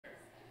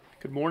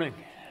Good morning.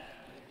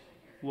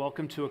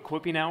 Welcome to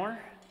Equipping Hour.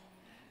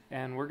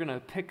 And we're going to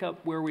pick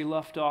up where we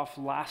left off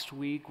last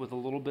week with a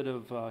little bit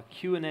of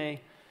Q&A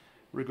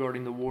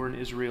regarding the war in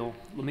Israel.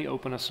 Let me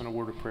open us in a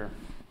word of prayer.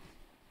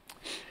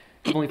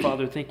 Heavenly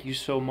Father, thank you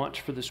so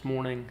much for this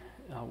morning.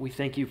 We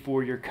thank you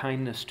for your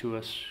kindness to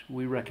us.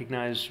 We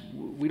recognize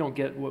we don't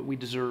get what we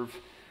deserve.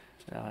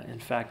 In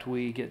fact,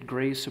 we get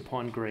grace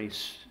upon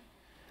grace.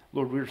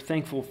 Lord, we're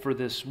thankful for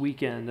this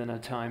weekend and a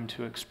time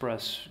to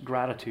express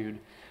gratitude.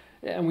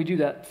 And we do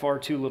that far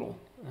too little.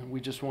 And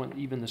we just want,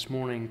 even this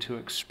morning, to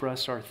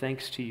express our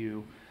thanks to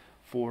you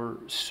for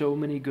so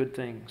many good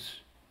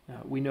things.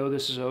 We know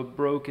this is a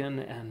broken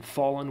and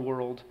fallen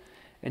world,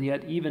 and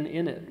yet even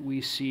in it we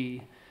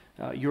see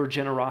your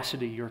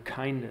generosity, your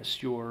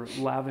kindness, your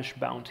lavish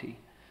bounty.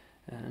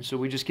 And so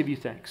we just give you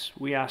thanks.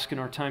 We ask in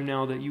our time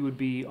now that you would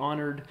be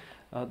honored,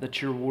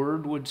 that your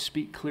word would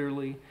speak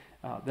clearly,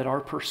 that our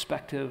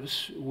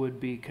perspectives would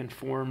be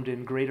conformed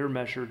in greater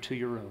measure to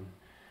your own.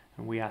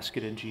 And we ask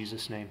it in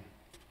Jesus' name.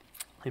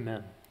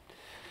 Amen.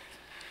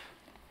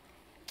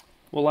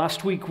 Well,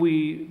 last week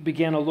we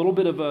began a little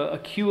bit of a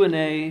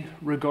Q&A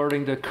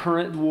regarding the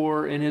current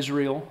war in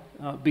Israel,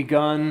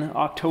 begun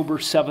October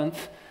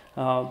 7th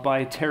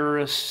by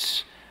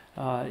terrorists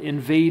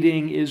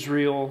invading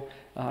Israel,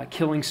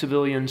 killing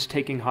civilians,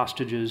 taking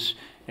hostages,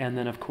 and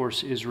then, of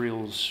course,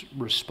 Israel's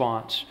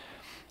response.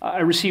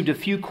 I received a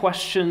few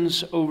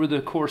questions over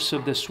the course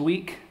of this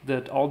week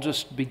that I'll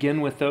just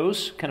begin with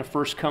those, kind of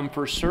first come,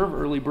 first serve,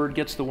 early bird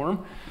gets the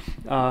worm.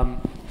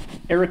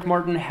 Eric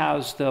Martin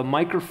has the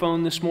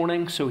microphone this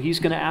morning, so he's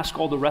going to ask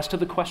all the rest of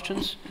the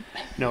questions.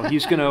 No,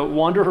 he's going to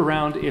wander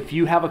around. If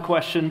you have a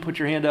question, put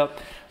your hand up,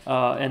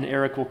 and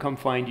Eric will come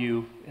find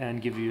you and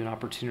give you an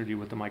opportunity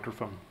with the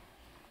microphone.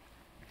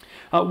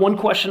 One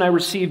question I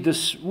received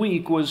this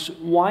week was,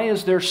 why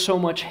is there so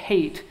much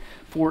hate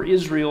for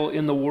Israel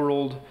in the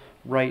world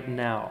right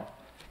now?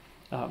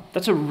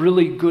 That's a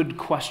really good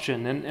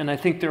question, and I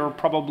think there are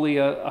probably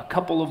a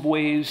couple of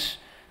ways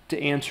to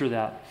answer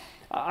that.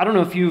 I don't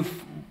know if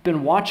you've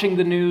been watching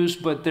the news,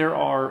 but there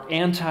are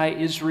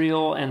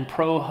anti-Israel and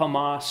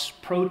pro-Hamas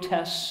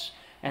protests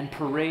and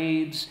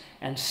parades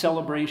and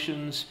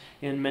celebrations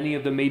in many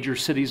of the major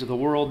cities of the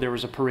world. There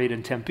was a parade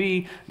in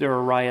Tempe, there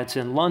are riots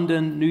in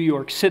London, New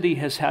York City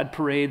has had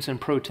parades and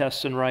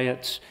protests and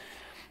riots.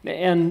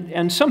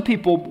 And some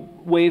people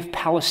wave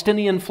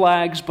Palestinian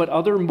flags, but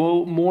other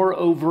more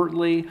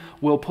overtly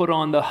will put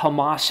on the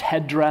Hamas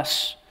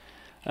headdress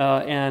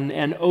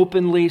and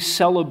openly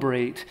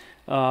celebrate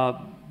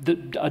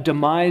a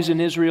demise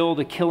in Israel,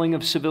 the killing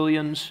of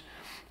civilians.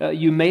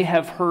 You may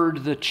have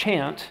heard the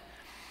chant,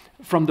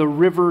 "From the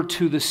river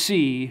to the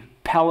sea,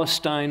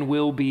 Palestine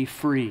will be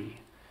free."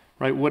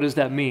 Right? What does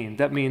that mean?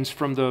 That means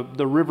from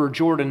the river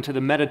Jordan to the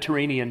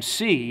Mediterranean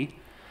Sea,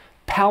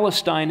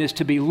 Palestine is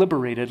to be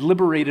liberated.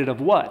 Liberated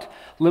of what?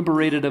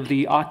 Liberated of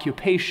the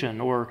occupation,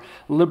 or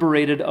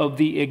liberated of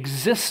the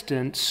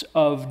existence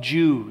of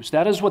Jews.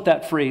 That is what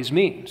that phrase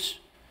means.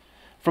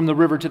 From the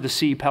river to the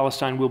sea,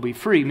 Palestine will be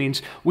free,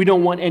 means we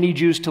don't want any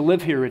Jews to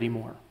live here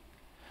anymore.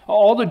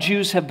 All the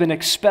Jews have been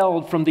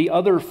expelled from the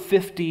other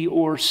 50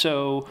 or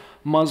so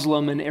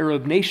Muslim and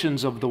Arab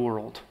nations of the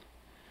world.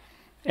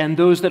 And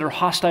those that are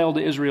hostile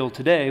to Israel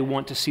today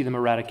want to see them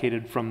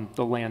eradicated from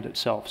the land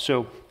itself.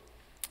 So,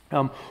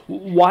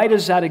 why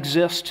does that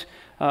exist?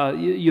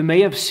 You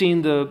may have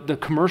seen the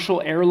commercial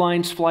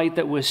airlines flight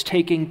that was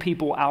taking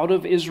people out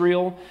of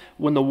Israel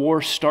when the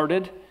war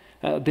started.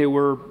 They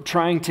were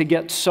trying to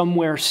get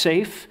somewhere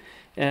safe,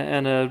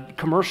 and a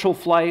commercial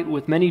flight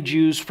with many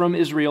Jews from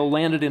Israel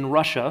landed in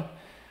Russia,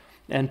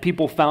 and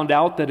people found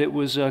out that it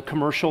was a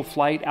commercial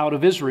flight out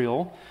of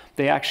Israel.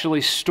 They actually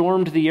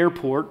stormed the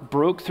airport,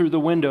 broke through the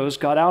windows,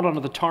 got out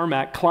onto the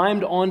tarmac,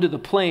 climbed onto the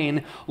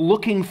plane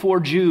looking for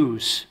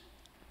Jews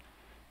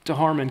to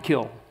harm and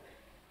kill.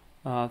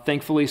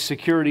 Thankfully,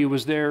 security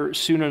was there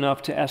soon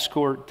enough to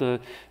escort the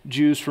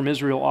Jews from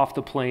Israel off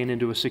the plane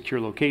into a secure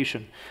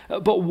location.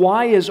 But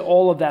why is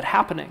all of that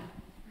happening?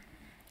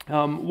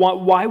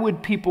 Why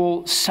would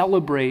people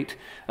celebrate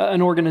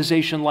an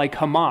organization like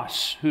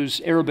Hamas,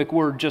 whose Arabic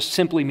word just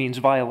simply means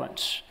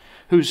violence,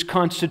 whose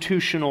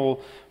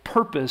constitutional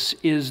purpose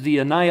is the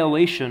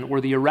annihilation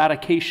or the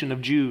eradication of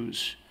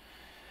Jews?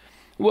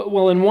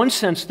 Well, in one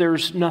sense,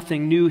 there's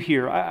nothing new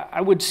here.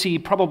 I would see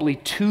probably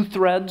two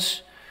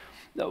threads.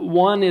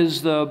 One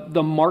is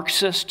the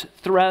Marxist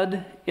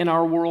thread in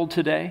our world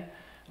today.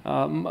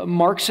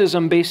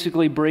 Marxism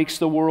basically breaks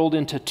the world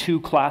into two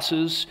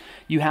classes.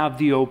 You have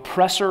the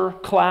oppressor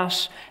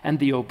class and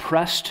the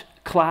oppressed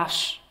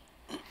class.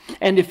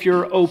 And if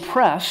you're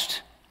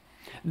oppressed,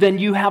 then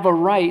you have a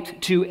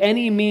right to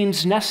any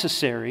means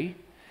necessary.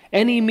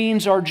 Any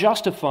means are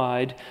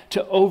justified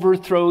to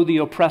overthrow the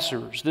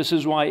oppressors. This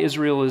is why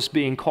Israel is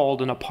being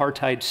called an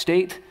apartheid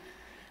state.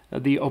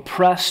 The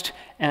oppressed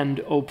and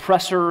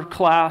oppressor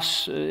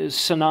class is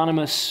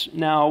synonymous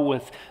now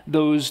with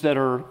those that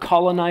are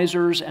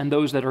colonizers and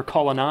those that are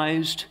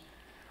colonized.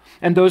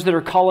 And those that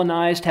are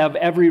colonized have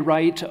every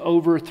right to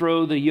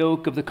overthrow the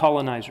yoke of the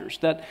colonizers.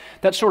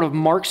 That sort of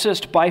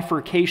Marxist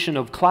bifurcation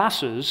of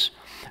classes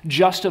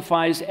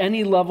justifies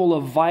any level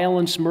of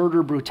violence,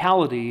 murder,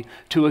 brutality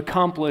to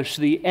accomplish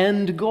the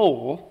end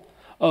goal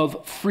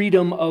of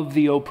freedom of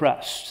the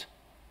oppressed.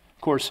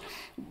 Of course,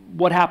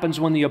 what happens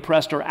when the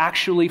oppressed are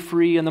actually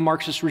free in the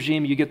Marxist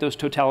regime? You get those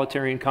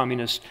totalitarian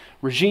communist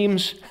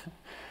regimes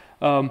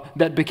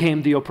that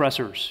became the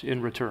oppressors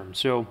in return.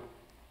 So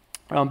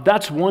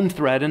that's one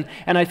thread.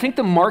 And I think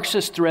the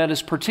Marxist thread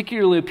is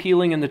particularly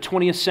appealing in the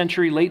 20th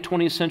century, late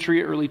 20th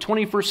century, early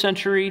 21st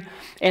century,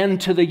 and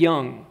to the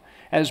young.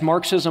 As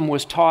Marxism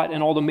was taught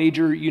in all the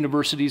major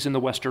universities in the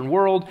Western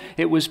world,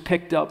 it was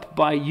picked up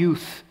by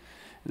youth,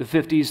 the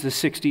 50s, the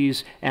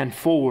 60s, and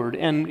forward.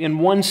 And in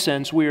one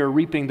sense, we are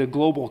reaping the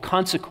global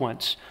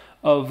consequence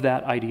of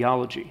that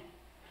ideology.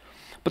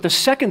 But the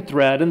second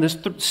thread, and this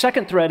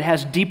second thread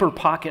has deeper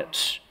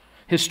pockets,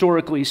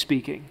 historically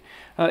speaking.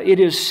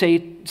 It is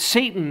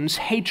Satan's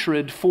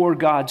hatred for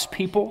God's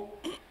people,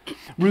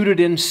 rooted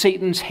in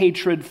Satan's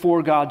hatred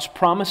for God's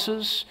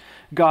promises,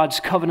 God's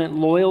covenant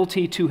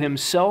loyalty to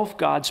himself,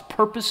 God's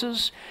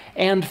purposes,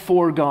 and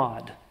for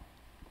God.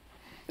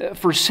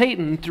 For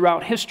Satan,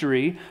 throughout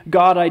history,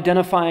 God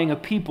identifying a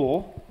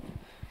people.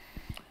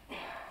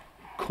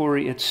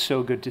 Corey, it's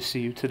so good to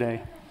see you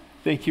today.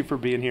 Thank you for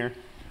being here.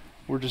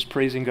 We're just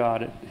praising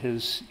God at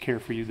his care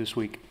for you this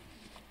week.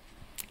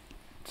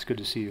 It's good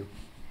to see you.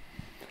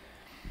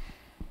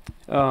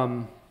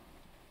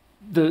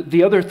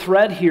 The other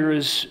thread here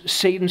is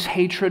Satan's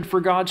hatred for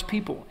God's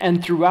people.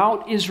 And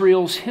throughout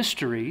Israel's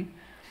history,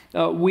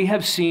 we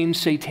have seen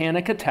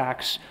satanic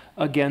attacks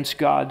against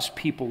God's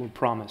people of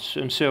promise.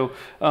 And so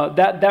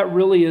that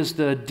really is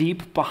the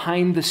deep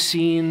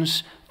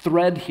behind-the-scenes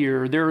thread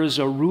here. There is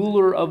a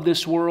ruler of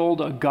this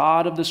world, a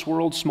god of this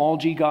world, small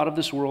g god of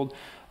this world,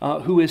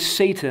 who is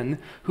Satan,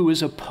 who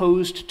is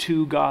opposed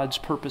to God's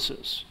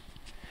purposes.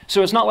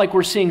 So it's not like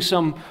we're seeing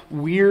some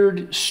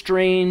weird,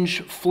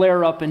 strange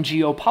flare-up in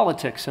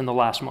geopolitics in the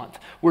last month.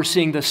 We're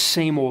seeing the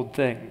same old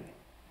thing.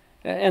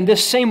 And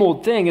this same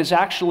old thing is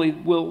actually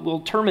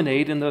will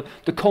terminate in the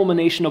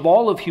culmination of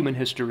all of human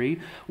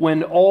history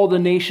when all the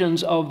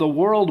nations of the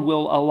world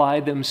will ally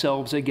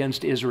themselves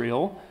against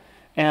Israel,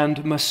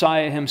 and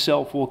Messiah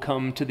himself will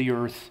come to the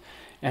earth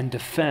and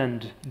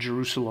defend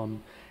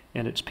Jerusalem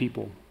and its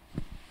people.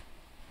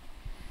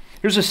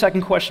 Here's a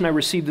second question I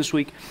received this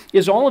week.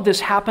 Is all of this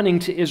happening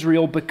to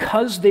Israel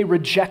because they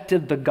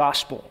rejected the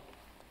gospel?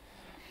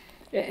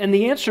 And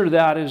the answer to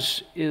that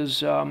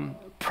is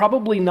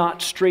probably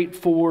not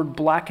straightforward,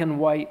 black and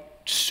white,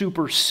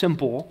 super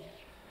simple.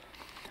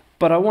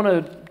 But I want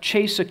to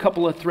chase a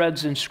couple of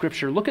threads in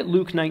Scripture. Look at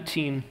Luke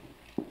 19.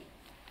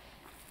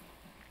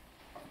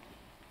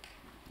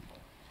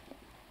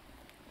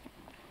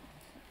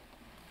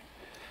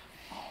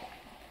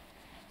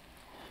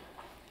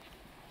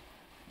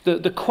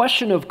 The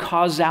question of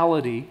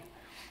causality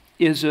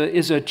is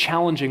a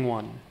challenging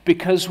one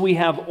because we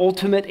have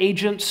ultimate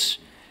agents,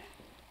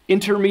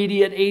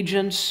 intermediate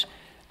agents,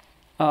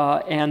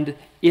 and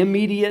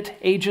immediate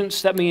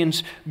agents. That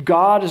means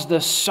God is the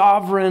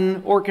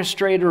sovereign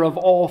orchestrator of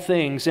all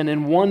things, and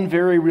in one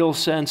very real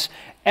sense,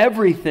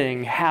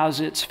 everything has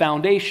its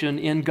foundation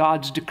in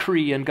God's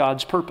decree and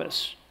God's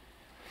purpose.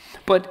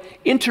 But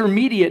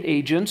intermediate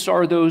agents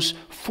are those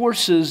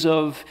forces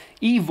of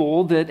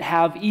evil that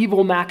have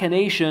evil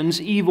machinations,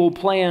 evil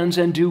plans,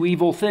 and do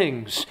evil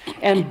things.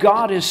 And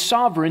God is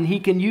sovereign. He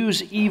can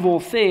use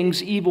evil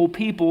things, evil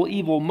people,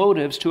 evil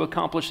motives to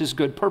accomplish his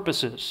good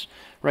purposes.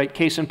 Right?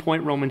 Case in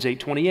point, Romans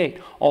 8:28.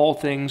 All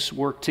things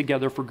work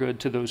together for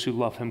good to those who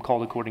love him,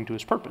 called according to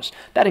his purpose.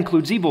 That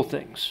includes evil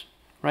things.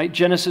 Right?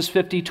 Genesis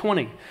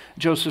 50:20.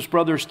 Joseph's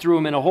brothers threw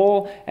him in a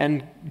hole,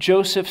 and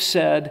Joseph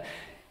said,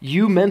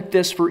 "You meant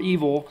this for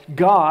evil."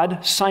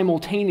 God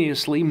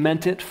simultaneously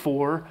meant it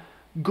for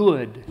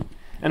good.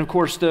 And of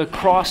course, the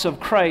cross of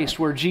Christ,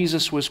 where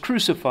Jesus was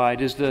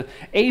crucified, is the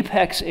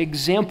apex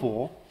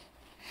example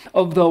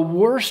of the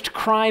worst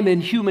crime in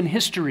human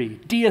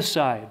history,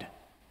 deicide,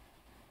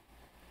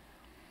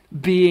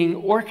 being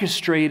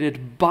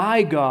orchestrated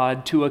by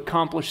God to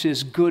accomplish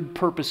his good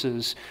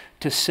purposes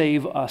to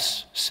save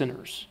us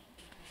sinners.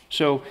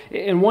 So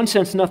in one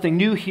sense, nothing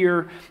new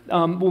here.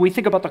 When we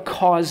think about the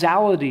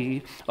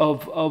causality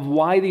of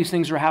why these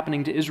things are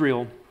happening to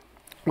Israel,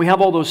 we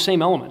have all those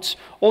same elements.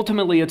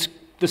 Ultimately,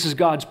 this is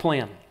God's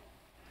plan,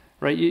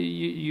 right?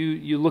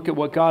 You look at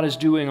what God is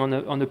doing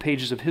on the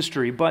pages of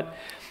history. But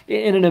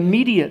in an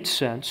immediate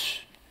sense,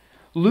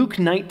 Luke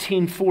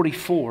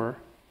 19:44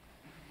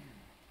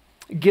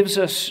 gives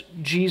us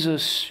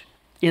Jesus'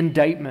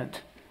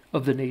 indictment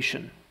of the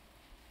nation.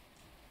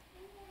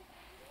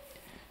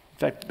 In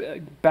fact,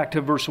 back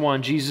to verse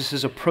 1, Jesus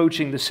is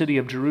approaching the city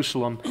of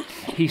Jerusalem.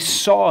 He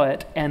saw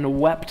it and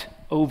wept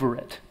over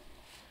it.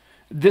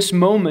 This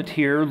moment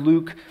here,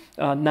 Luke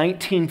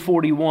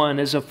 19:41,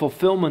 is a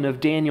fulfillment of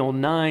Daniel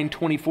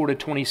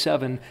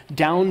 9:24-27,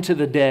 down to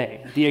the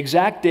day, the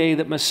exact day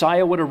that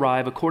Messiah would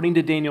arrive, according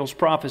to Daniel's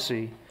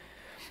prophecy,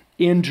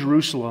 in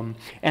Jerusalem.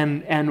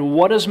 And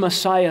what does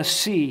Messiah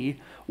see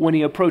when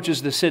he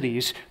approaches the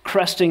cities,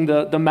 cresting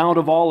the Mount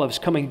of Olives,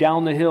 coming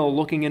down the hill,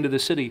 looking into the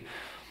city?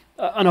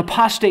 An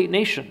apostate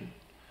nation,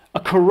 a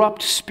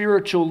corrupt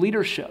spiritual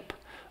leadership,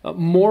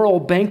 moral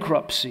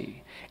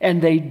bankruptcy,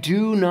 and they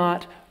do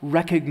not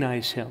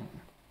recognize him.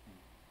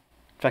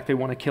 In fact, they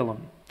want to kill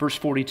him. Verse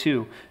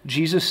 42,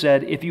 Jesus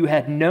said, "If you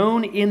had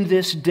known in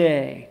this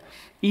day,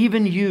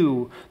 even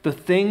you, the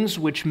things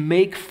which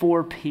make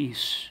for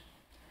peace,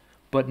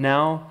 but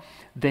now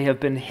they have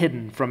been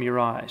hidden from your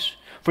eyes.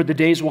 For the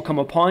days will come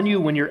upon you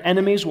when your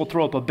enemies will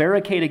throw up a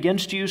barricade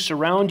against you,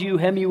 surround you,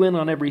 hem you in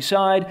on every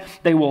side.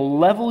 They will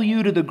level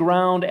you to the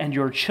ground and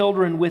your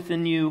children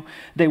within you.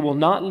 They will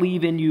not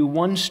leave in you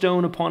one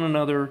stone upon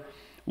another."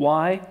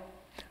 Why?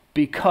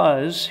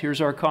 Because,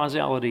 here's our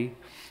causality,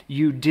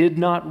 you did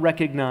not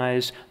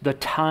recognize the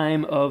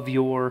time of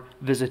your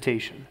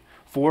visitation.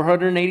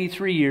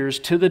 483 years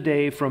to the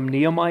day from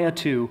Nehemiah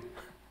 2,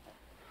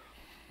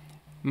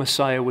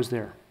 Messiah was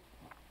there.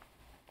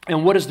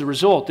 And what is the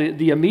result?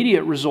 The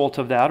immediate result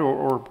of that,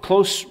 or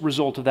close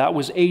result of that,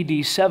 was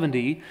AD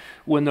 70,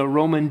 when the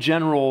Roman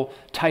general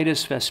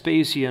Titus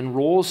Vespasian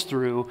rolls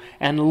through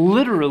and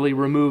literally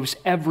removes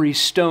every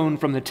stone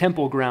from the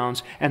temple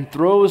grounds and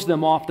throws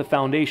them off the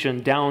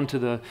foundation down to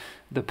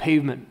the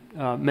pavement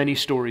many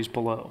stories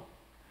below.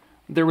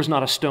 There was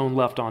not a stone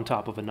left on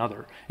top of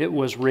another. It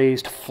was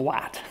raised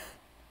flat.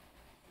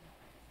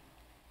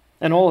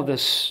 And all of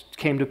this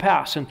came to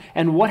pass.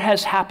 And what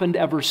has happened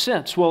ever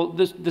since? Well,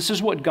 this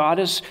is what God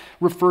has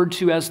referred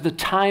to as the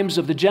times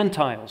of the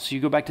Gentiles. You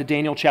go back to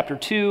Daniel chapter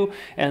 2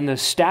 and the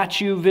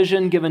statue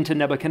vision given to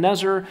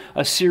Nebuchadnezzar,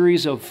 a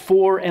series of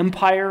 4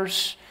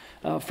 empires,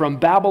 from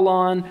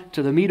Babylon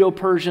to the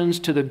Medo-Persians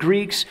to the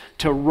Greeks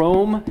to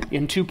Rome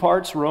in 2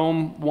 parts,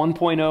 Rome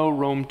 1.0,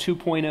 Rome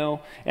 2.0,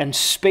 and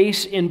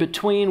space in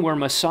between where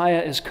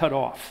Messiah is cut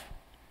off.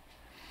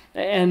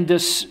 And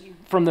this,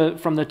 from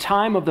the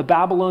time of the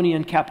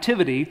Babylonian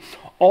captivity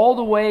all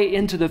the way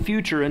into the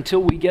future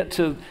until we get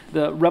to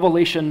the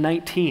Revelation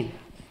 19,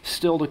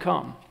 still to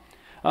come,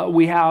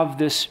 we have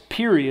this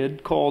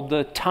period called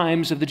the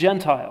times of the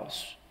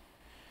Gentiles.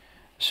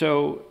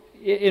 So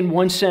in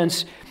one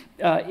sense,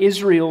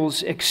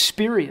 Israel's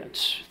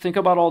experience. Think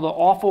about all the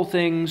awful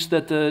things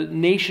that the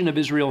nation of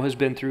Israel has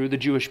been through, the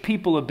Jewish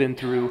people have been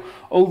through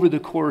over the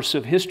course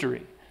of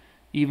history,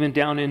 even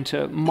down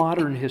into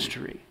modern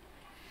history,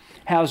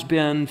 have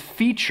been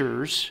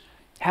features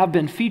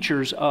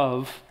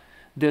of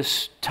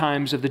this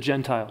times of the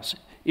Gentiles.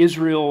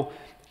 Israel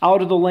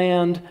out of the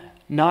land,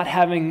 not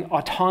having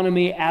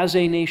autonomy as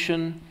a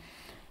nation,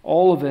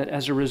 all of it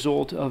as a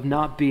result of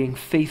not being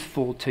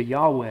faithful to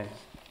Yahweh.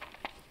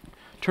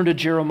 Turn to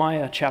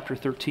Jeremiah chapter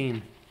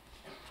 13.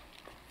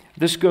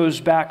 This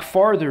goes back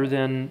farther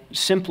than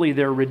simply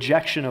their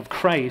rejection of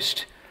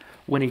Christ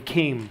when he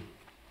came.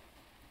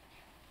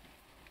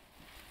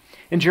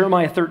 In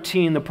Jeremiah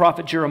 13, the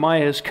prophet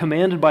Jeremiah is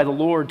commanded by the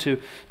Lord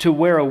to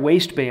wear a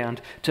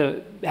waistband,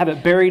 to have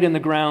it buried in the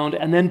ground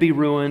and then be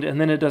ruined, and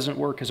then it doesn't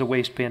work as a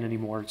waistband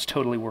anymore. It's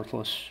totally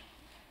worthless.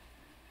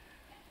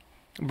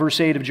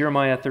 Verse 8 of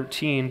Jeremiah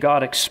 13,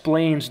 God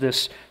explains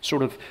this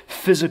sort of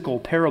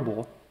physical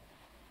parable.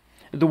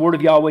 The word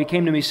of Yahweh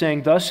came to me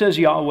saying, "Thus says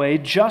Yahweh,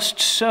 just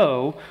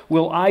so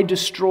will I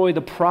destroy the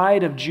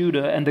pride of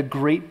Judah and the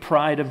great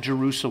pride of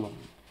Jerusalem.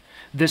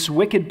 This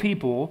wicked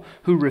people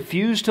who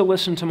refuse to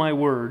listen to my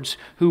words,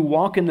 who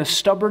walk in the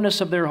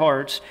stubbornness of their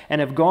hearts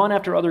and have gone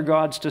after other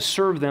gods to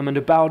serve them and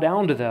to bow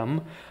down to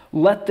them,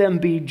 let them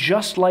be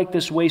just like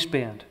this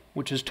waistband,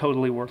 which is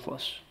totally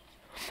worthless.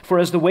 For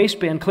as the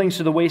waistband clings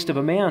to the waist of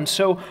a man,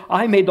 so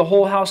I made the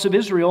whole house of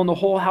Israel and the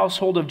whole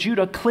household of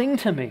Judah cling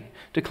to me,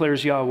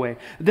 declares Yahweh,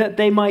 that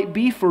they might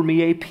be for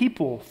me a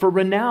people, for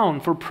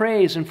renown, for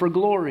praise, and for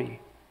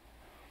glory.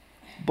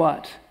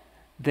 But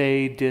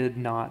they did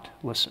not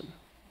listen."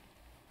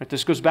 Right,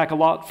 this goes back a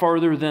lot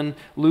farther than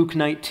Luke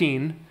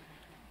 19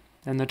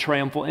 and the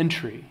triumphal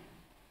entry.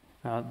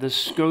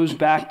 This goes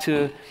back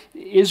to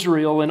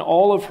Israel in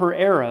all of her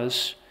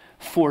eras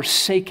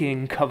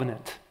forsaking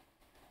covenant.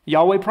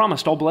 Yahweh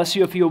promised, "I'll bless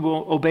you if you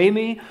obey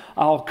me.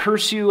 I'll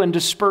curse you and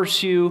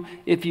disperse you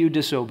if you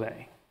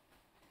disobey."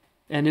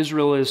 And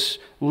Israel is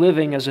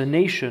living as a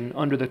nation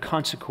under the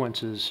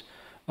consequences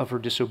of her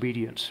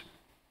disobedience.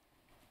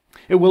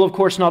 It will, of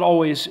course, not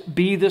always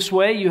be this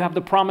way. You have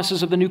the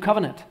promises of the new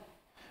covenant.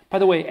 By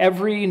the way,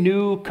 every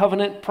new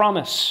covenant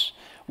promise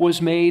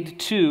was made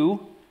to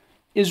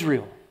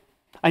Israel.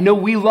 I know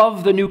we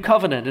love the new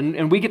covenant,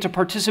 and we get to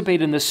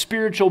participate in the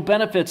spiritual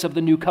benefits of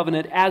the new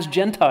covenant as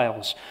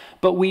Gentiles,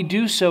 but we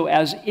do so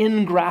as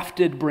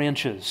ingrafted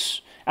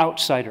branches,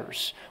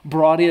 outsiders,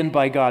 brought in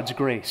by God's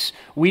grace.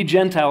 We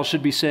Gentiles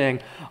should be saying,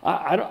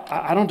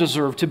 I don't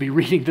deserve to be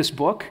reading this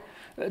book,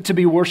 to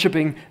be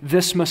worshiping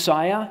this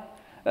Messiah,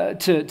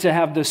 to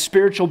have the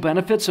spiritual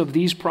benefits of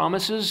these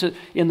promises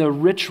in the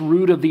rich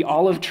root of the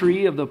olive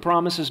tree of the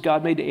promises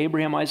God made to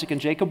Abraham, Isaac,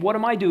 and Jacob. What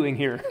am I doing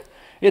here?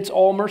 It's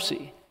all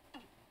mercy.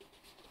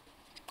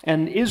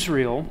 And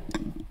Israel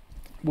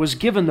was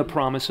given the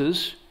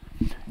promises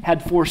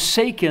had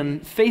forsaken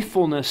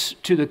faithfulness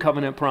to the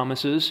covenant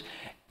promises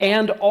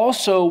and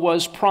also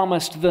was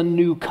promised the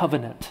new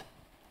covenant.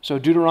 So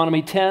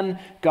Deuteronomy 10,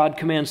 God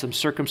commands them,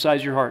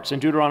 circumcise your hearts. In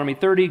Deuteronomy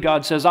 30,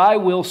 God says, I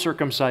will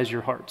circumcise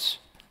your hearts.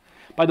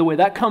 By the way,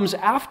 that comes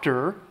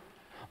after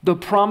the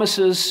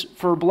promises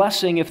for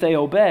blessing if they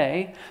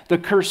obey, the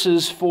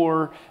curses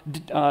for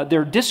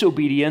their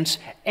disobedience,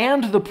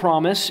 and the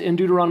promise in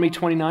Deuteronomy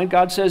 29,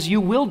 God says,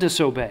 you will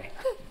disobey.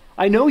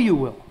 I know you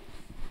will.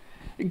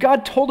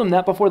 God told them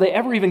that before they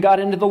ever even got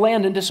into the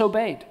land and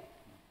disobeyed.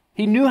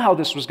 He knew how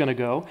this was going to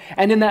go.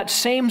 And in that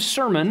same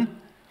sermon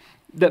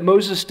that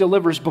Moses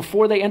delivers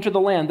before they enter the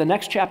land, the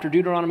next chapter,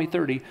 Deuteronomy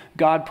 30,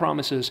 God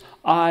promises,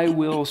 I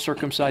will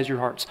circumcise your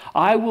hearts.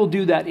 I will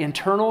do that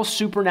internal,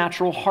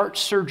 supernatural heart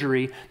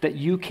surgery that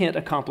you can't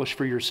accomplish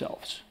for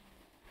yourselves.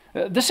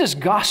 This is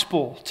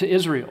gospel to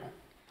Israel,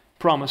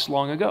 promised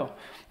long ago.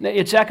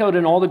 It's echoed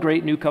in all the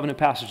great New Covenant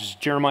passages,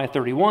 Jeremiah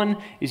 31,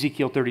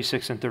 Ezekiel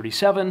 36 and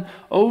 37.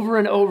 Over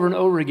and over and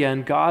over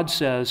again, God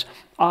says,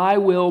 I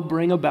will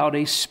bring about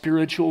a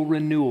spiritual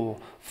renewal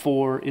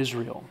for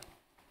Israel.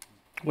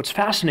 What's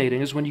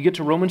fascinating is when you get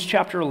to Romans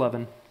chapter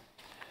 11,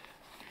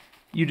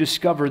 you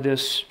discover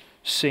this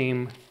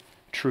same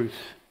truth.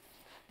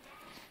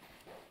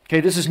 Okay,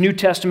 this is New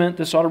Testament.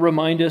 This ought to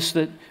remind us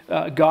that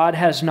God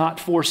has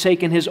not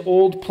forsaken his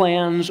old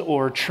plans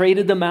or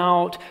traded them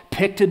out,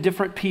 picked a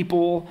different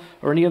people,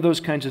 or any of those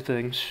kinds of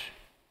things.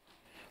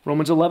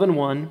 Romans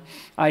 11:1,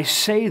 I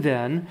say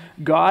then,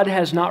 God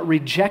has not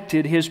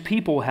rejected his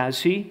people, has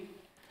he?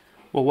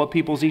 Well, what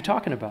people is he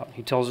talking about?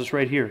 He tells us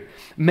right here.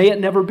 May it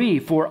never be,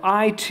 for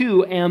I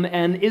too am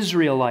an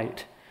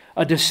Israelite,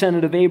 a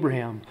descendant of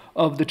Abraham,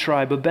 of the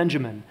tribe of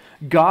Benjamin.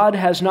 God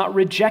has not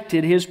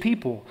rejected his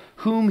people,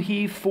 whom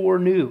he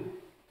foreknew.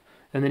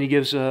 And then he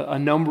gives a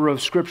number of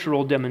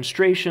scriptural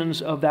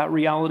demonstrations of that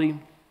reality.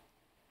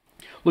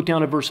 Look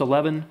down at verse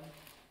 11.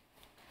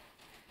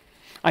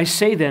 I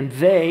say then,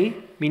 they,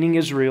 meaning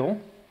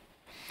Israel,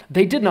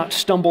 they did not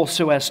stumble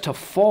so as to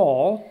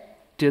fall,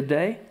 did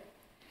they?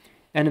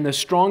 And in the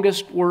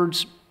strongest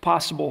words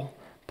possible,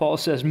 Paul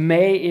says,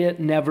 may it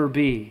never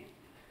be.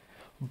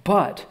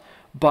 But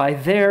by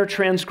their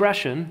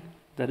transgression,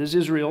 that is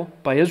Israel,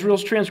 by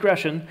Israel's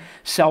transgression,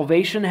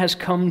 salvation has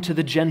come to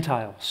the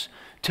Gentiles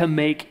to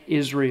make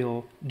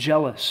Israel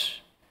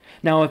jealous.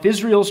 Now, if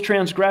Israel's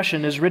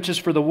transgression is riches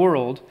for the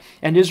world,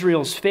 and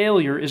Israel's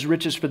failure is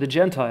riches for the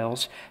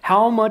Gentiles,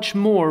 how much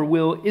more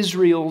will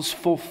Israel's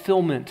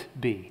fulfillment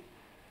be?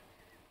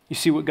 You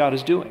see what God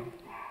is doing.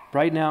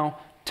 Right now,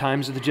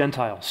 times of the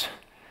Gentiles.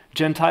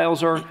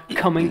 Gentiles are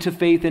coming to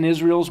faith in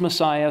Israel's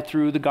Messiah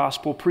through the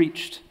gospel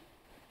preached.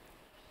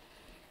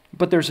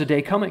 But there's a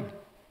day coming.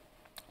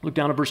 Look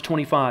down at verse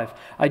 25.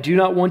 I do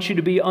not want you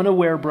to be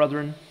unaware,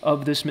 brethren,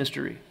 of this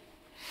mystery.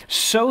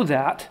 So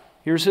that,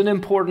 here's an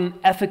important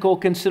ethical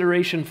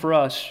consideration for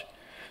us,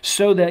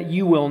 so that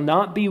you will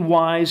not be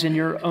wise in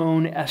your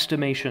own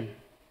estimation.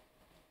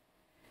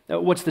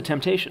 What's the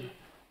temptation?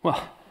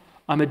 Well,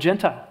 I'm a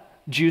Gentile.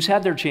 Jews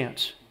had their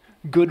chance.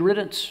 Good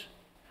riddance.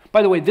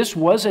 By the way, this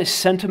was a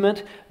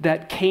sentiment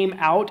that came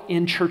out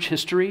in church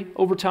history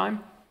over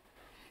time.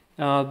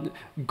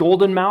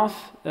 Golden Mouth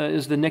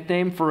is the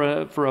nickname for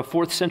a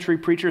 4th century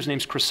preacher. His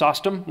name's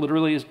Chrysostom.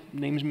 Literally, his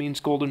name means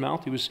golden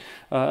mouth. He was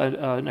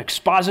an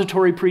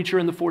expository preacher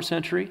in the 4th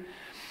century.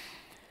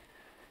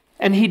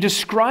 And he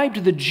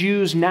described the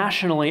Jews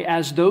nationally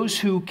as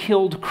those who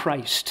killed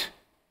Christ.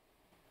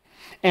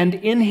 And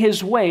in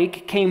his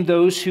wake came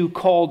those who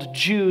called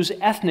Jews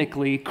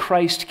ethnically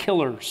Christ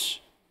killers.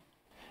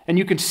 And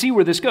you can see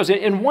where this goes.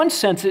 In one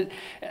sense,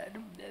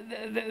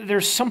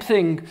 there's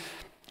something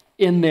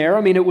in there.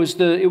 I mean, it was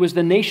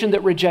the nation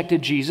that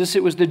rejected Jesus.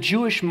 It was the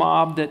Jewish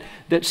mob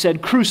that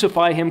said,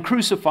 crucify him,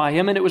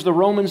 and it was the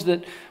Romans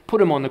that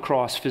put him on the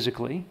cross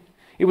physically.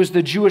 It was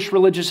the Jewish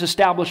religious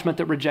establishment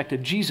that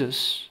rejected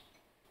Jesus.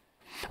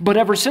 But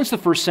ever since the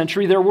 1st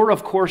century, there were,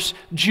 of course,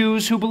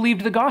 Jews who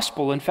believed the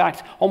gospel. In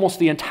fact, almost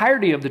the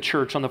entirety of the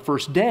church on the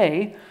first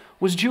day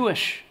was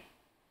Jewish.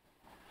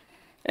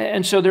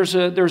 And so there's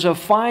a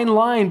fine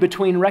line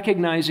between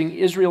recognizing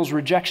Israel's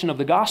rejection of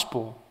the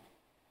gospel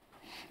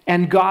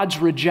and God's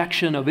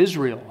rejection of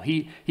Israel.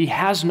 He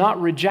has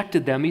not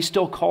rejected them. He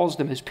still calls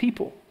them his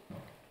people.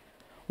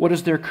 What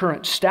is their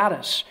current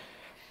status?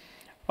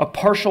 A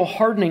partial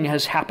hardening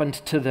has happened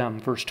to them,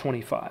 verse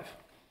 25.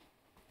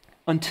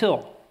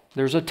 Until,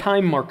 there's a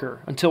time marker.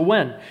 Until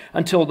when?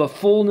 Until the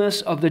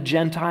fullness of the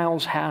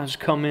Gentiles has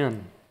come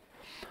in.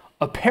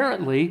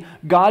 Apparently,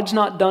 God's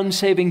not done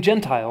saving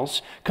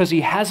Gentiles because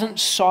he hasn't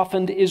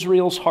softened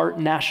Israel's heart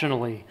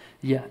nationally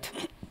yet.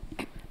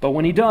 But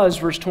when he does,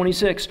 verse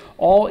 26,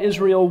 all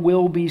Israel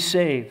will be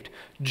saved,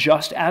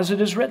 just as it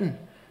is written.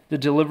 The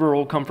deliverer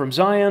will come from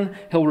Zion.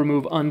 He'll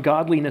remove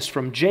ungodliness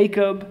from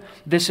Jacob.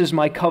 This is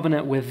my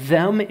covenant with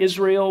them,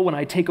 Israel, when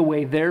I take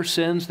away their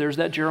sins. There's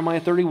that Jeremiah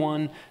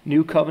 31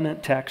 new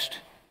covenant text.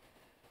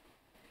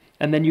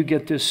 And then you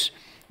get this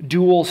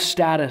dual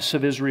status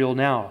of Israel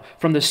now.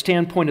 From the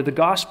standpoint of the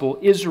gospel,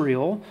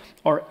 Israel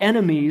are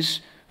enemies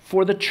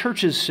for the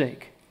church's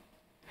sake.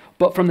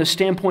 But from the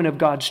standpoint of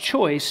God's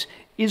choice,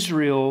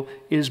 Israel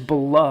is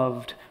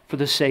beloved for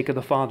the sake of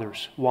the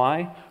fathers.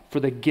 Why? For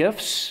the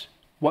gifts,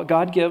 what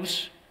God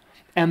gives,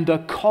 and the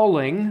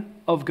calling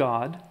of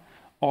God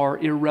are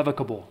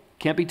irrevocable.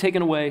 Can't be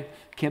taken away,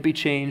 can't be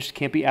changed,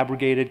 can't be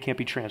abrogated, can't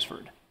be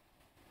transferred.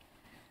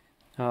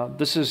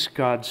 This is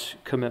God's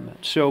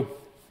commitment. So,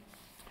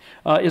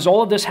 is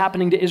all of this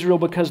happening to Israel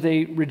because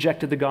they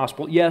rejected the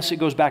gospel? Yes, it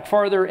goes back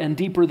farther and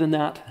deeper than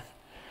that.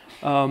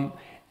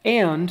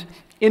 And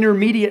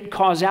intermediate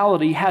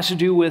causality has to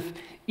do with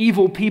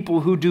evil people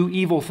who do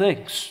evil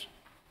things.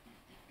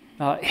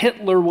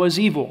 Hitler was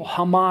evil.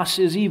 Hamas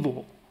is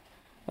evil.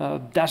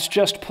 That's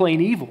just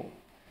plain evil.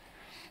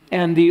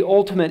 And the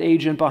ultimate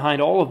agent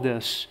behind all of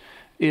this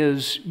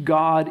is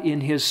God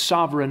in his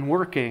sovereign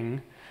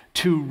working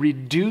to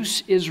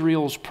reduce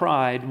Israel's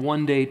pride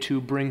one day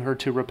to bring her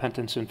to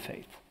repentance and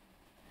faith.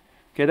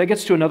 Okay, that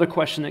gets to another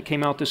question that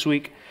came out this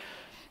week.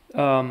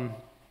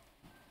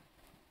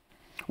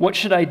 What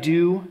should I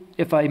do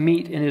if I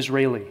meet an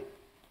Israeli?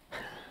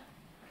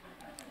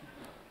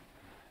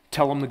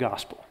 Tell him the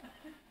gospel.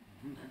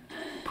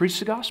 Preach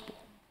the gospel.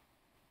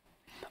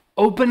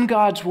 Open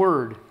God's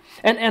word.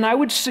 And I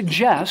would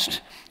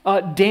suggest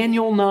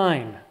Daniel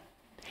 9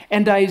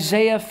 and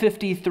Isaiah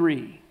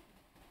 53.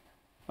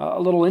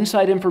 A little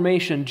inside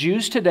information.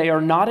 Jews today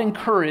are not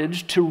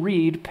encouraged to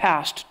read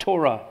past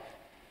Torah,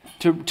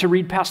 to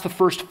read past the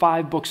first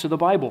 5 books of the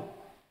Bible.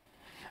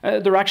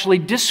 They're actually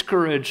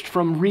discouraged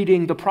from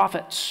reading the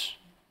prophets.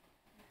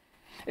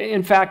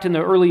 In fact, in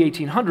the early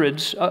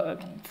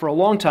 1800s, for a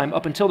long time,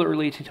 up until the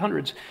early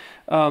 1800s,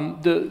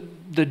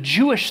 the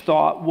Jewish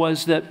thought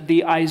was that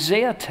the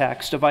Isaiah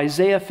text of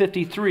Isaiah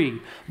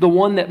 53, the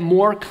one that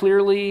more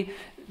clearly,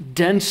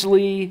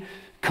 densely,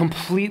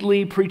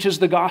 completely preaches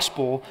the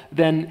gospel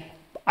than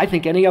I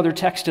think any other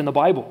text in the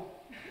Bible,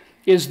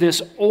 is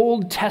this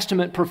Old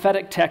Testament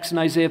prophetic text in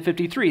Isaiah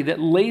 53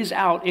 that lays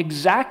out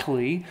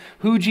exactly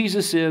who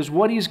Jesus is,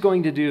 what he's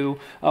going to do,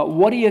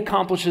 what he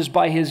accomplishes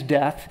by his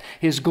death,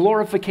 his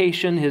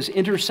glorification, his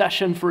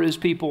intercession for his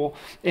people,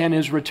 and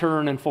his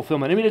return and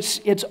fulfillment. I mean,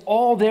 it's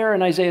all there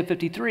in Isaiah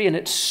 53, and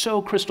it's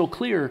so crystal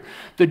clear.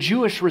 The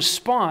Jewish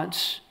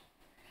response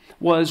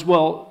was,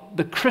 well,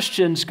 the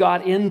Christians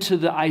got into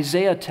the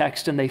Isaiah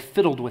text and they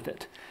fiddled with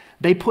it.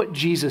 They put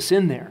Jesus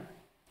in there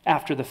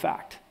after the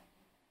fact.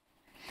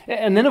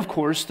 And then, of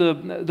course, the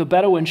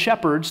Bedouin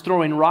shepherds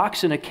throwing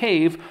rocks in a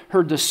cave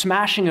heard the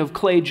smashing of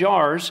clay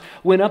jars,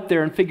 went up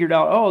there and figured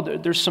out, oh,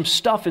 there's some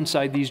stuff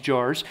inside these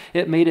jars.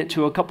 It made it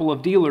to a couple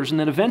of dealers and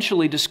then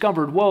eventually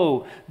discovered,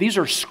 whoa, these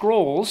are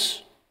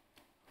scrolls.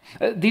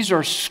 These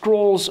are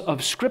scrolls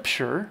of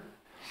Scripture,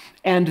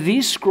 and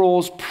these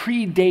scrolls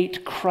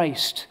predate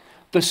Christ.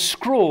 The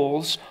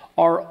scrolls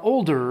are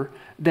older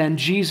than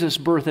Jesus'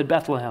 birth at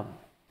Bethlehem.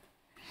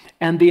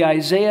 And the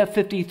Isaiah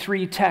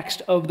 53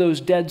 text of those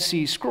Dead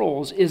Sea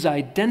Scrolls is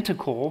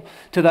identical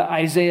to the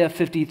Isaiah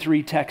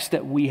 53 text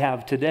that we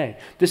have today.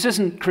 This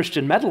isn't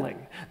Christian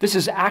meddling. This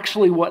is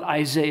actually what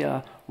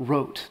Isaiah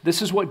wrote.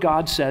 This is what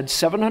God said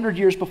 700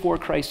 years before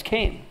Christ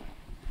came,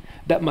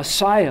 that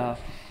Messiah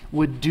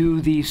would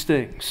do these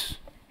things,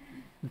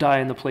 die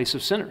in the place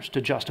of sinners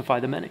to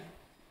justify the many.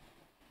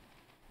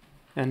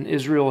 And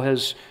Israel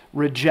has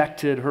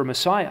rejected her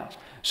Messiah.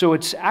 So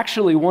it's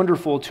actually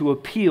wonderful to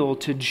appeal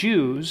to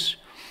Jews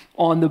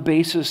on the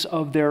basis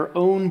of their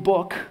own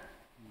book,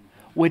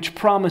 which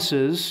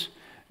promises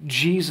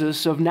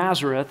Jesus of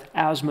Nazareth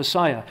as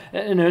Messiah.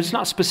 And it's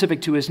not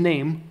specific to his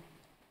name,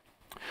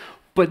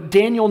 but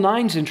Daniel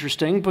 9 is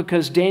interesting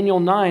because Daniel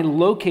 9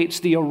 locates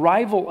the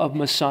arrival of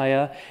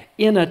Messiah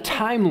in a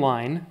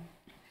timeline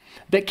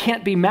that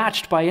can't be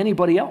matched by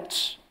anybody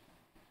else.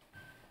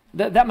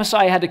 That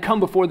Messiah had to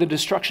come before the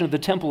destruction of the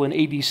temple in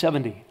AD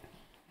 70.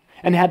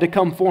 And had to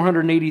come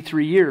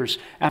 483 years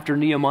after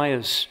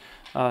Nehemiah's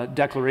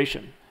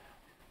declaration.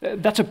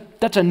 That's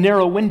a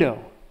narrow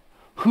window.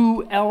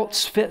 Who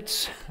else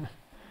fits?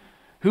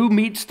 Who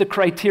meets the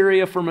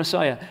criteria for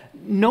Messiah?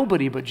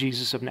 Nobody but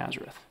Jesus of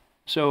Nazareth.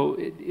 So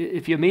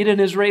if you meet an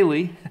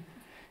Israeli,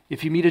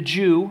 if you meet a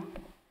Jew,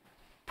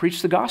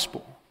 preach the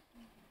gospel.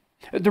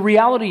 The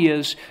reality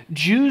is,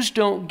 Jews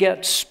don't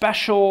get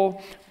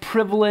special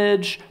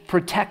privilege,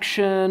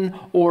 protection,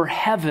 or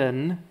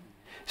heaven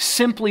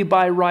simply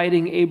by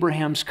riding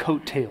Abraham's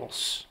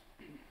coattails.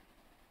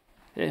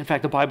 In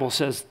fact, the Bible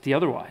says the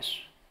otherwise.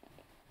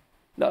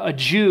 A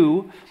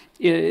Jew,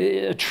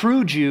 a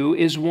true Jew,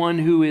 is one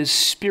who is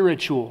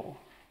spiritual,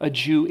 a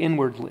Jew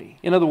inwardly.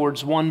 In other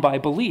words, one by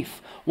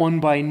belief, one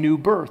by new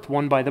birth,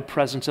 one by the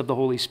presence of the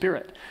Holy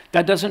Spirit.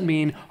 That doesn't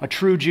mean a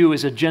true Jew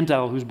is a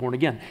Gentile who's born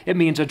again. It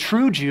means a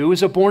true Jew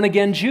is a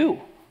born-again Jew,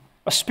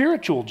 a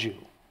spiritual Jew.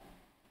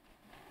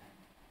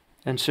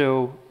 And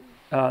so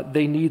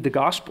they need the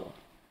gospel.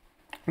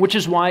 Which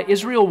is why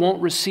Israel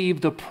won't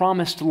receive the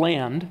promised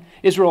land.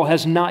 Israel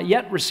has not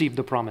yet received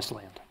the promised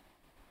land.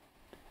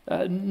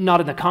 Not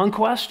in the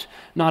conquest,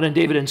 not in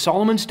David and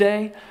Solomon's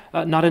day,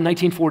 not in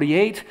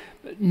 1948.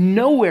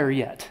 Nowhere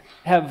yet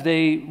have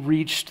they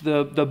reached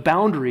the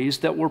boundaries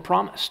that were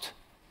promised.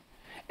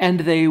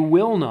 And they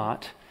will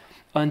not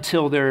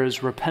until there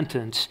is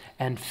repentance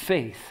and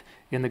faith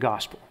in the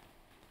gospel.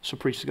 So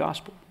preach the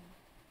gospel.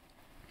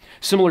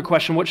 Similar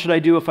question, what should I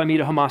do if I meet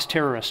a Hamas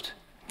terrorist?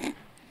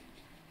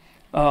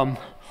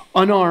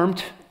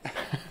 Unarmed.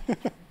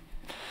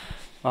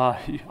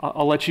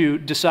 I'll let you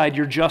decide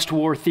your just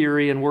war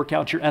theory and work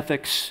out your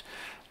ethics,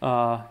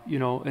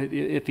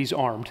 if he's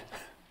armed.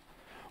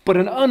 But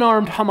an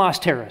unarmed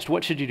Hamas terrorist,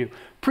 what should you do?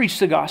 Preach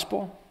the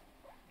gospel.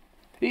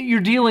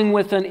 You're dealing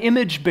with an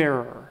image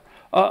bearer,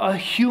 a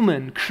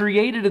human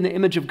created in the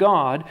image of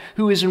God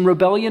who is in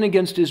rebellion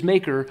against his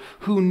maker,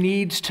 who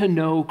needs to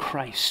know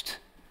Christ.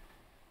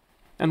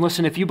 And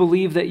listen, if you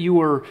believe that you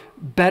are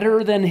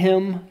better than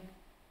him,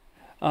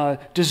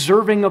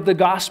 deserving of the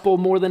gospel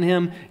more than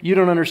him, you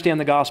don't understand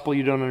the gospel,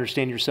 you don't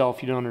understand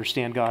yourself, you don't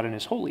understand God and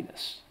his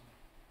holiness.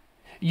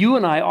 You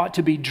and I ought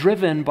to be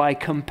driven by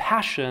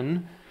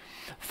compassion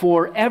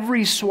for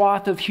every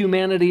swath of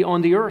humanity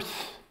on the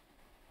earth.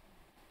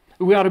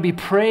 We ought to be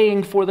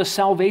praying for the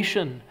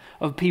salvation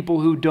of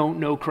people who don't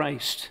know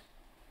Christ.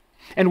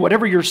 And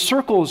whatever your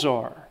circles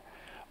are,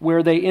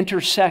 where they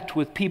intersect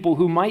with people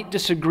who might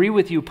disagree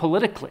with you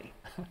politically,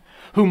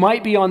 who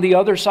might be on the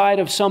other side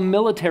of some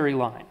military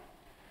line,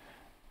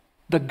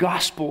 the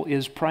gospel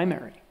is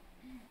primary.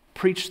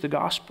 Preach the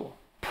gospel.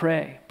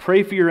 Pray.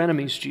 Pray for your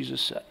enemies, Jesus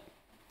said.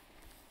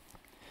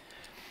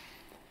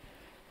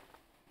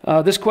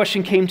 This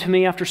question came to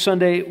me after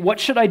Sunday. What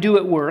should I do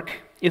at work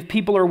if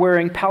people are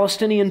wearing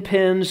Palestinian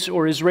pins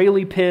or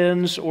Israeli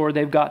pins, or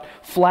they've got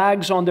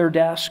flags on their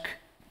desk?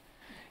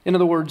 In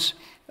other words,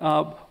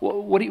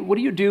 what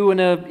do you do in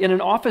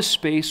an office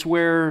space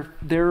where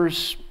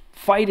there's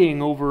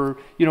fighting over,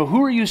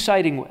 who are you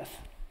siding with?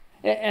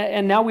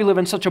 And now we live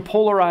in such a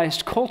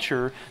polarized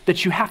culture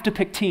that you have to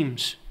pick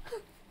teams.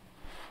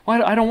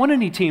 Well, I don't want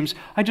any teams.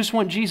 I just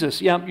want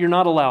Jesus. Yeah, you're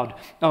not allowed.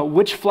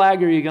 Which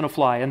flag are you going to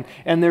fly?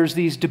 And there's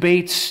these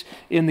debates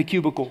in the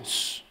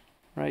cubicles,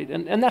 right?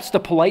 And that's the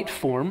polite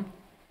form.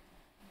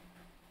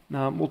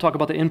 We'll talk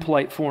about the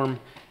impolite form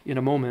in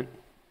a moment.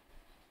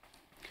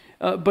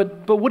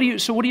 But what do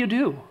you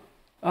do?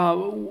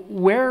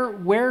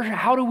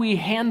 How do we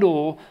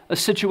handle a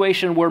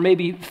situation where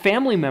maybe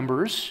family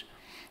members,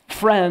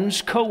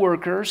 friends,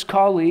 coworkers,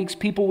 colleagues,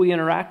 people we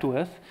interact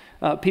with,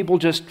 people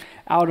just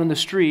out on the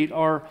street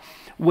are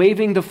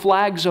waving the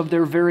flags of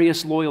their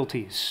various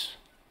loyalties?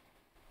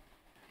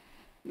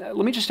 Let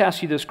me just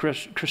ask you this,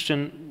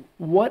 Christian.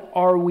 What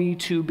are we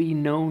to be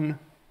known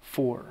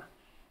for?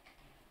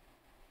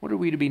 What are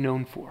we to be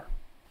known for?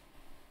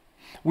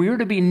 We are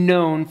to be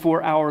known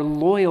for our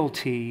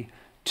loyalty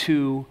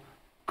to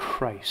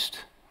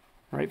Christ.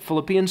 Right?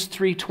 Philippians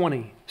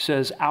 3:20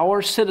 says,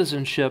 our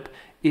citizenship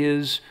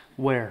is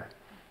where?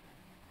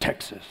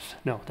 Texas.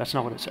 No, that's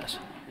not what it says.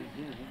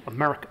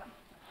 America.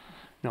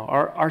 No,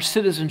 our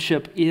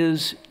citizenship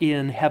is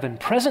in heaven.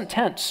 Present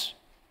tense.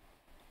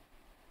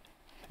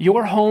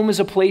 Your home is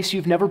a place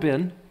you've never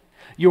been.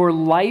 Your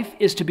life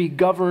is to be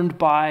governed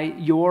by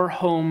your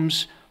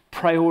home's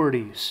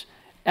priorities,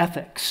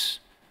 ethics,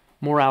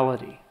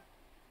 morality,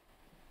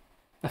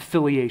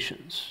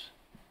 affiliations.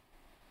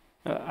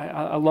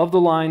 I love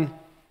the line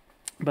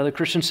by the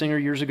Christian singer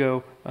years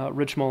ago,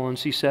 Rich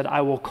Mullins. He said,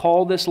 I will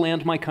call this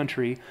land my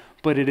country,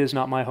 but it is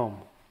not my home.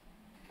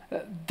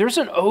 There's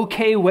an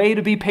okay way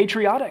to be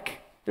patriotic.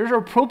 There's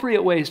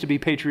appropriate ways to be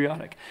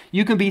patriotic.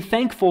 You can be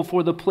thankful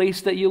for the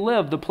place that you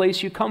live, the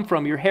place you come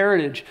from, your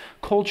heritage,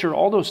 culture,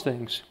 all those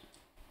things.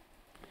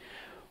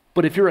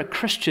 But if you're a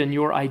Christian,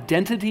 your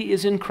identity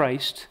is in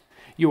Christ,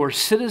 your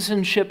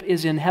citizenship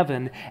is in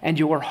heaven, and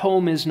your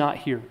home is not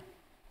here.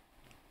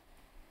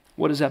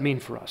 What does that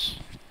mean for us?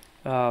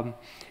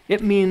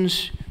 It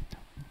means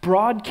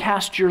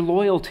broadcast your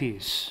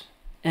loyalties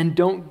and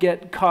don't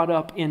get caught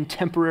up in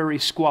temporary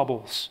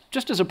squabbles,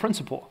 just as a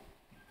principle.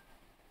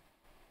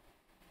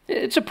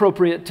 It's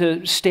appropriate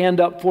to stand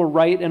up for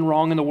right and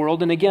wrong in the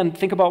world. And again,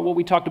 think about what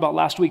we talked about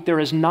last week. There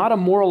is not a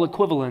moral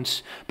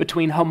equivalence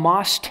between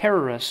Hamas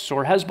terrorists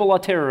or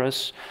Hezbollah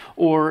terrorists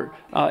or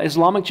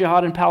Islamic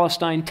Jihad in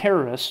Palestine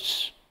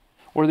terrorists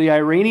or the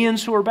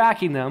Iranians who are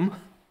backing them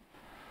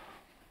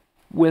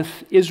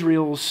with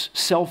Israel's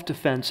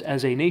self-defense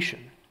as a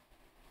nation.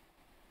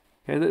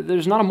 Okay,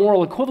 there's not a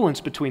moral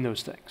equivalence between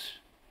those things.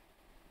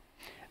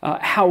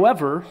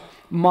 However,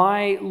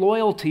 my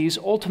loyalties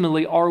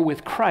ultimately are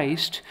with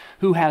Christ,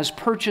 who has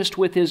purchased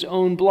with his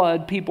own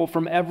blood people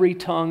from every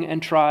tongue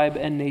and tribe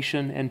and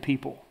nation and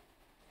people.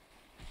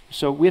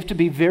 So we have to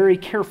be very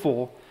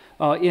careful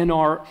in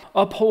our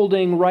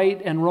upholding right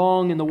and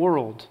wrong in the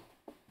world.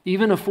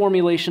 Even a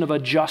formulation of a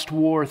just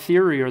war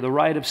theory or the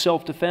right of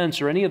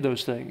self-defense or any of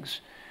those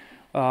things.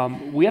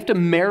 We have to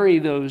marry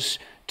those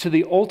to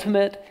the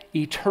ultimate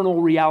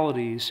eternal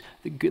realities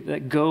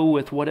that go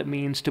with what it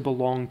means to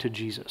belong to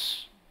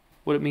Jesus,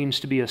 what it means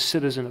to be a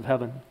citizen of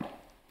heaven.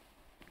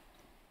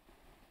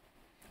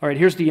 All right,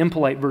 here's the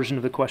impolite version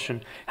of the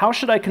question. How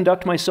should I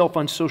conduct myself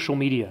on social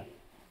media?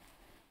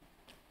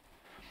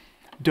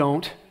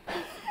 Don't.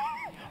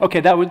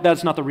 Okay,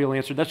 that's not the real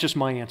answer. That's just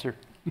my answer.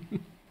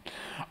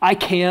 I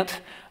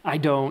can't. I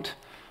don't.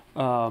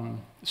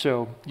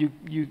 So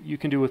you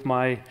can do with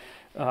my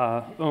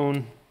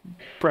own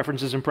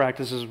preferences and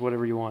practices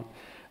whatever you want.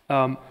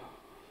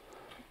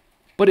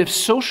 But if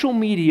social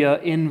media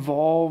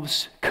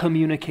involves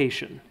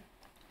communication,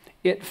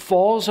 it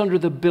falls under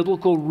the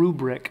biblical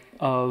rubric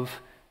of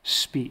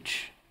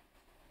speech,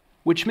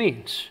 which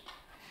means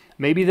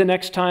maybe the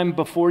next time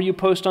before you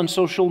post on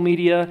social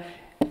media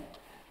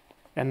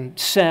and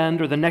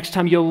send, or the next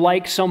time you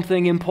like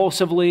something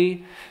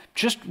impulsively,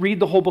 just read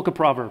the whole book of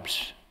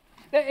Proverbs.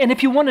 And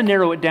if you want to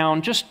narrow it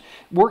down, just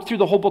work through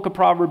the whole book of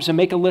Proverbs and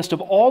make a list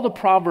of all the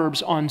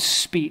Proverbs on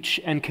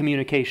speech and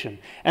communication,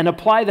 and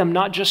apply them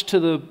not just to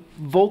the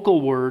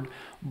vocal word,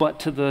 but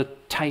to the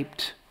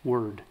typed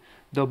word,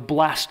 the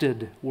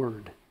blasted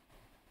word.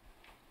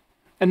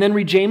 And then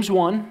read James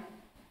 1,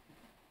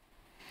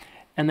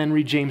 and then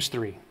read James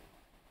 3.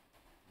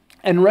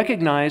 And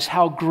recognize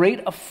how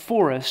great a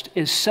forest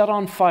is set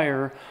on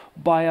fire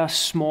by a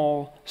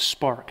small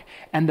spark.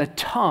 And the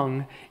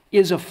tongue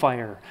is a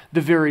fire,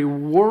 the very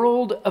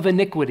world of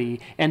iniquity,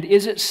 and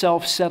is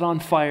itself set on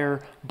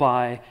fire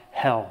by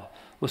hell.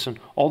 Listen,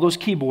 all those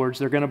keyboards,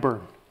 they're going to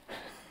burn.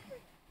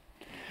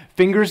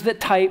 Fingers that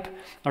type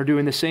are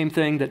doing the same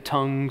thing that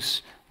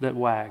tongues that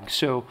wag.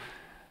 So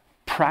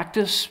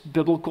practice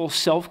biblical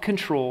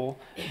self-control,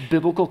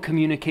 biblical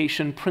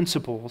communication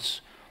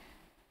principles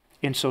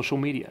in social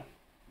media.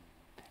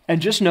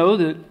 And just know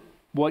that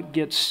what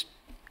gets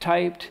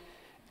typed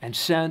and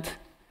sent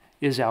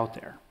is out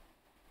there.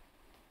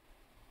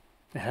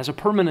 It has a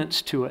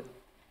permanence to it.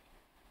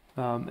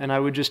 And I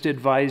would just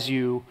advise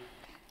you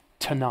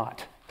to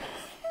not.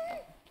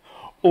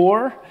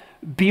 Or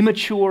be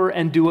mature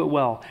and do it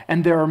well.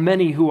 And there are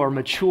many who are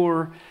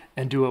mature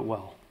and do it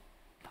well.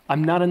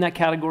 I'm not in that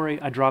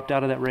category. I dropped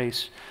out of that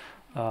race.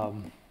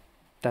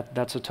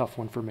 That's a tough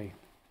one for me.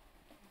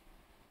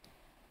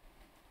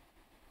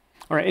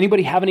 All right,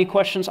 anybody have any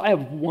questions? I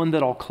have one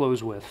that I'll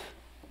close with.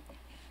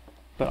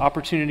 But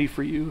opportunity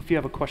for you if you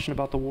have a question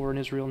about the war in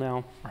Israel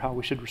now or how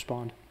we should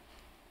respond.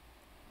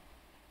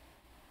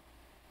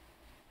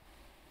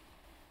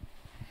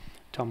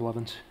 Tom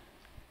Levins.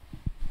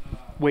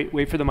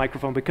 Wait for the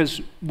microphone,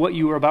 because what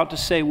you are about to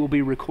say will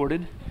be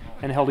recorded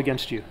and held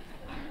against you.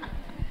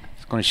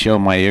 It's going to show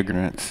my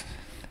ignorance.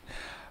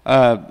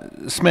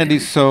 Smedley,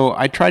 so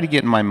I try to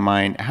get in my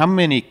mind, how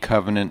many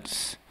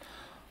covenants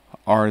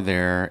are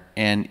there,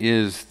 and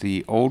is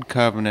the Old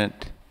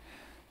Covenant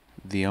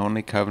the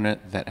only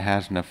covenant that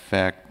has an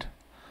effect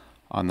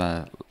on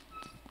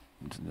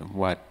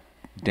what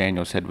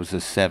Daniel said was the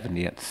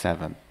 70th,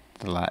 7th,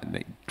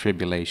 the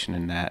tribulation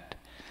in that?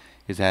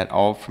 Is that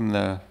all from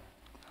the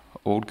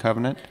Old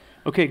Covenant?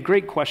 Okay,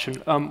 great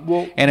question.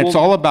 It's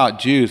all about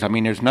Jews. I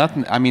mean, there's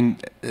nothing. I mean,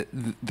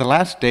 the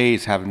last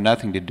days have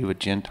nothing to do with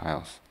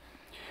Gentiles.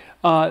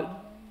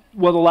 Well,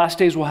 the last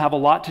days will have a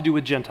lot to do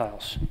with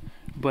Gentiles,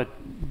 but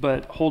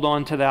hold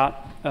on to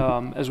that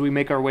as we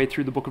make our way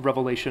through the book of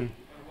Revelation.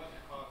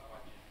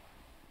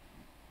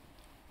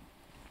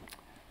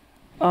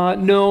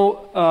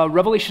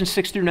 Revelation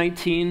 6 through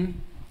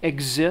 19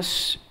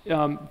 exists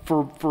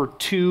for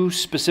two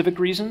specific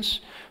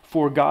reasons: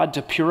 for God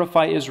to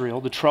purify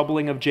Israel, the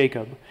troubling of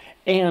Jacob,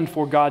 and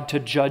for God to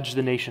judge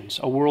the nations,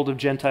 a world of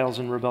Gentiles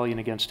in rebellion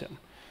against him.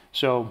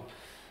 So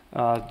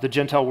the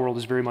Gentile world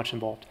is very much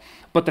involved.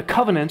 But the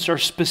covenants are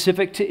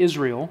specific to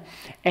Israel,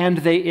 and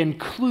they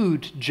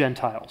include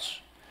Gentiles.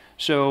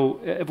 So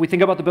if we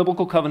think about the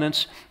biblical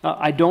covenants,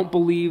 I don't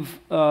believe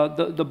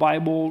the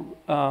Bible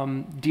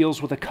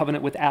deals with a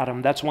covenant with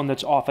Adam. That's one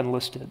that's often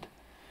listed.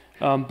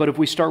 But if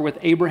we start with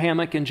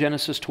Abrahamic in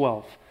Genesis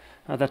 12,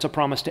 that's a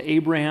promise to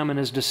Abraham and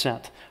his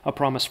descent, a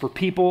promise for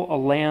people, a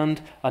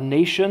land, a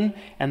nation,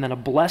 and then a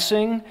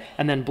blessing,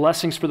 and then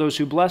blessings for those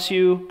who bless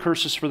you,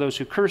 curses for those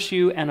who curse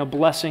you, and a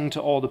blessing to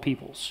all the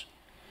peoples.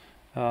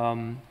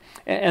 And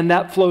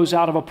that flows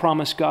out of a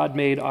promise God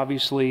made,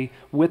 obviously,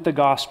 with the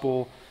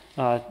gospel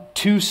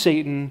to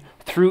Satan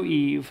through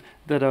Eve,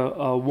 that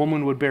a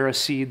woman would bear a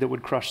seed that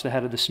would crush the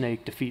head of the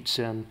snake, defeat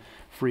sin,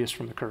 free us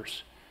from the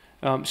curse.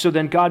 So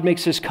then God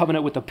makes his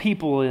covenant with the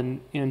people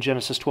in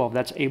Genesis 12.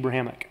 That's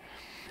Abrahamic.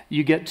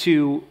 You get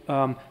to,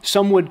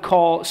 some would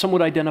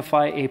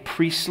identify a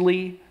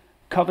priestly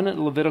covenant,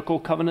 a Levitical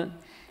covenant.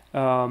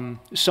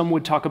 Some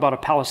would talk about a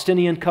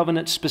Palestinian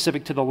covenant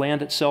specific to the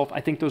land itself.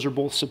 I think those are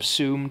both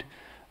subsumed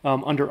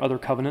under other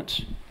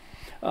covenants.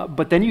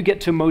 But then you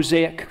get to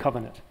Mosaic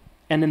covenant.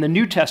 And in the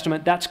New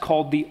Testament, that's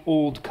called the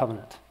Old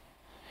Covenant.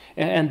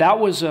 And that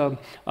was a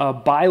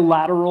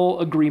bilateral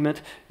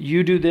agreement.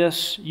 You do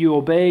this, you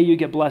obey, you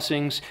get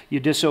blessings. You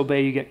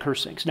disobey, you get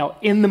cursings. Now,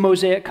 in the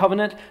Mosaic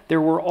covenant,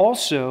 there were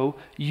also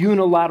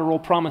unilateral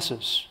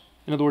promises.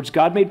 In other words,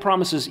 God made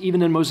promises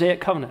even in Mosaic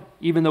covenant,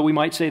 even though we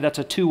might say that's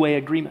a two-way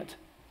agreement.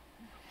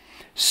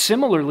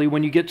 Similarly,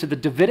 when you get to the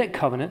Davidic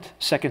covenant,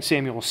 2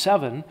 Samuel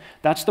 7,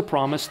 that's the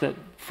promise that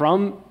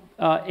from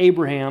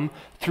Abraham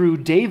through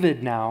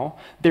David now,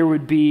 there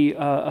would be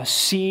a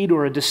seed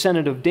or a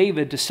descendant of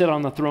David to sit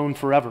on the throne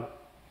forever.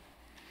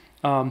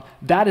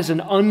 That is an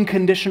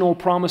unconditional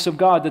promise of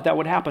God that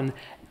would happen,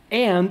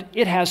 and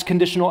it has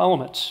conditional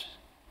elements.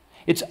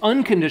 It's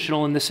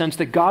unconditional in the sense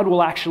that God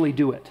will actually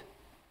do it.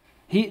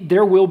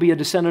 There will be a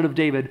descendant of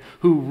David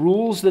who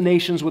rules the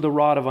nations with a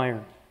rod of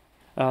iron.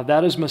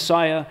 That is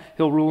Messiah.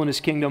 He'll rule in his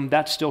kingdom.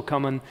 That's still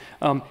coming.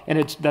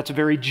 And that's a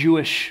very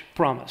Jewish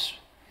promise.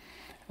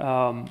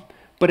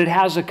 But it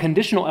has a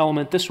conditional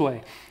element this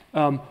way.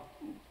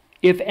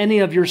 If any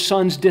of your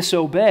sons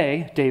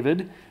disobey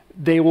David,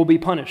 they will be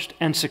punished.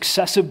 And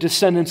successive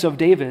descendants of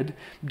David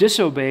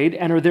disobeyed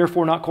and are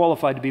therefore not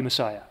qualified to be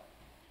Messiah.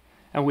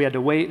 And we had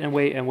to wait and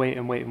wait and wait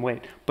and wait and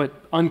wait. But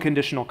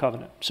unconditional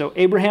covenant. So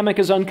Abrahamic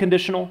is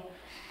unconditional.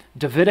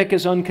 Davidic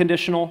is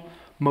unconditional.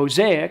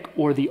 Mosaic,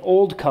 or the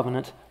Old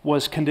Covenant,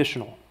 was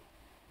conditional.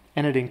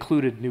 And it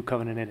included New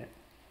Covenant in it.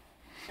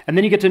 And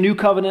then you get to New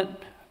Covenant,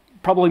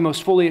 probably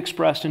most fully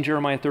expressed in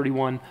Jeremiah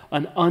 31,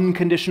 an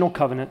unconditional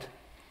covenant,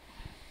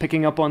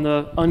 picking up on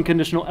the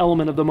unconditional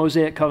element of the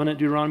Mosaic covenant,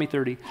 Deuteronomy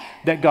 30,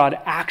 that God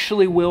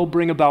actually will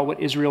bring about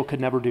what Israel could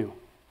never do,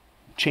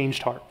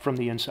 changed heart from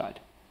the inside.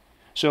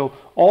 So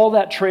all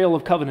that trail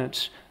of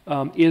covenants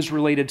is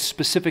related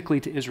specifically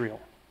to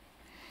Israel.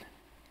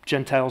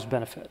 Gentiles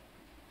benefit.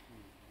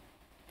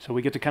 So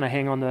we get to kind of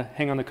hang on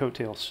the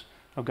coattails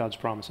of God's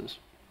promises.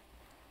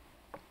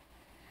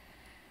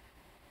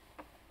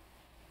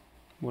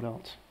 What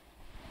else?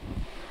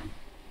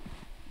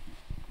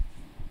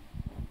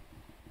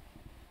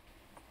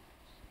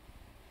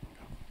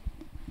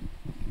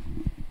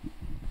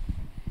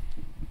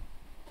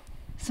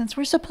 Since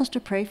we're supposed to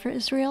pray for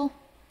Israel,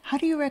 how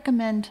do you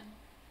recommend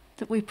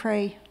that we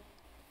pray?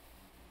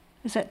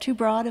 Is that too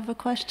broad of a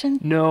question?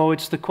 No,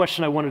 it's the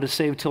question I wanted to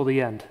save till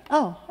the end.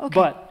 Oh, okay.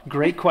 But,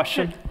 great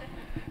question.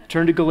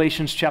 Turn to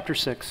Galatians chapter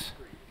 6.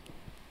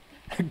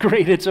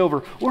 Great, it's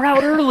over. We're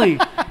out early.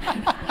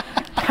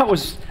 That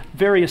was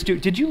very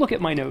astute. Did you look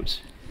at my notes?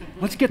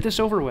 Let's get this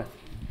over with.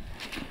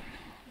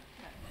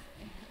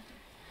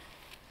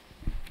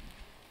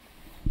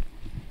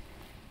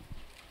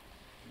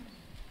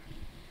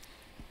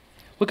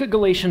 Look at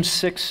Galatians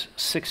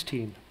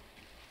 6:16.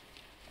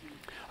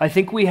 I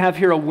think we have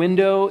here a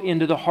window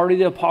into the heart of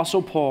the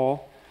Apostle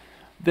Paul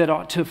that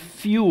ought to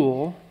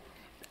fuel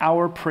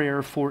our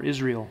prayer for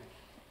Israel.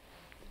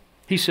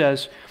 He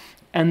says,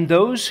 "And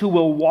those who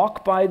will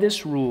walk by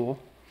this rule,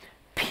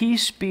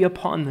 peace be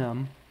upon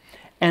them,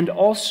 and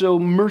also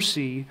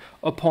mercy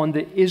upon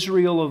the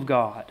Israel of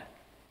God."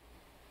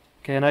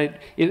 Okay, and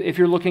if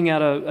you're looking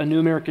at a New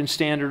American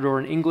Standard or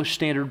an English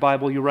Standard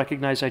Bible, you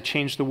recognize I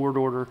changed the word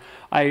order.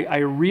 I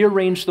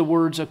rearranged the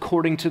words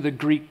according to the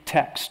Greek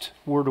text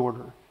word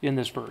order in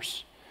this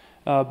verse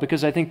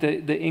because I think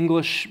the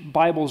English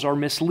Bibles are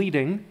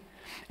misleading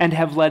and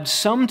have led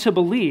some to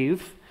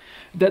believe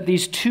that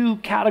these two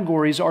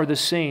categories are the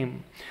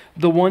same.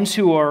 The ones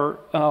who are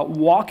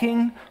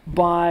walking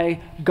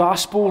by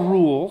gospel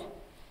rule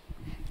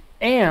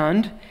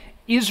and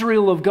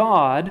Israel of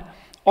God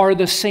are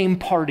the same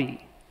party,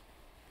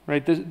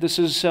 right? This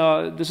is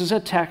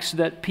a text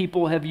that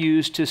people have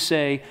used to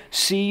say,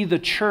 see, the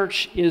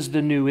church is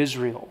the new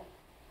Israel.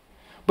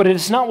 But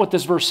it's not what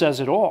this verse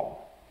says at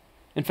all.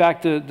 In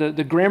fact,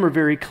 the grammar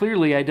very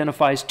clearly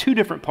identifies two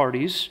different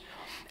parties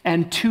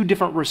and two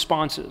different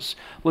responses.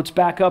 Let's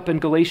back up in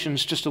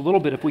Galatians just a little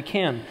bit if we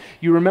can.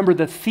 You remember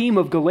the theme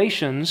of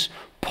Galatians,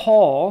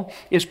 Paul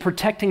is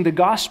protecting the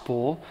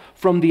gospel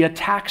from the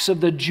attacks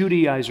of the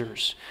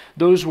Judaizers.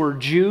 Those were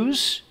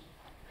Jews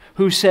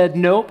who said,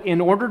 nope,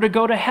 in order to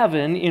go to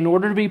heaven, in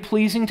order to be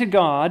pleasing to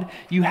God,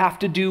 you have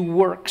to do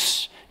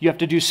works. You have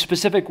to do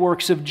specific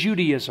works of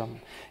Judaism.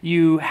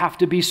 You have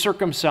to be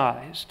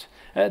circumcised.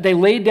 They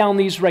laid down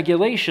these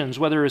regulations,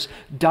 whether it's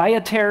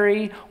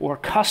dietary or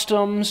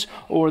customs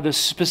or the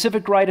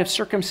specific rite of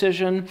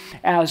circumcision,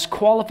 as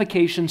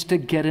qualifications to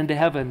get into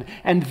heaven.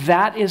 And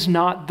that is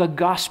not the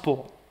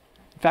gospel.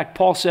 In fact,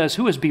 Paul says,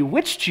 who has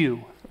bewitched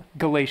you,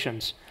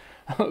 Galatians?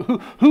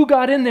 Who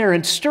got in there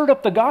and stirred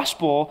up the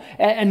gospel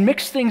and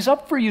mixed things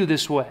up for you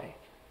this way?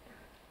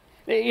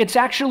 It's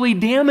actually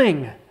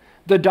damning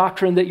the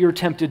doctrine that you're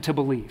tempted to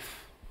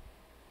believe.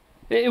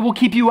 It will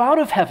keep you out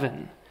of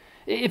heaven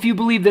if you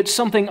believe that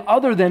something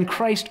other than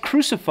Christ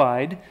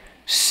crucified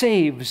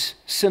saves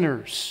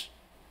sinners.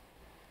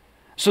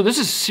 So this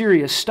is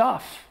serious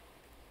stuff.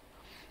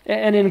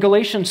 And in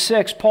Galatians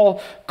 6,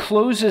 Paul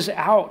closes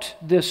out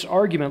this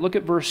argument. Look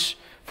at verse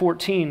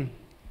 14.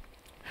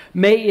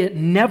 May it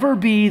never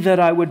be that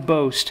I would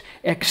boast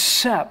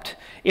except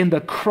in the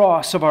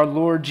cross of our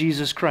Lord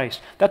Jesus Christ.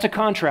 That's a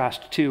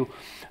contrast to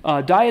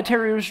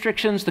dietary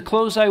restrictions, the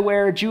clothes I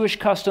wear, Jewish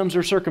customs,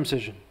 or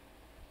circumcision.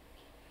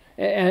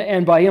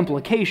 And by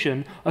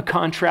implication, a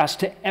contrast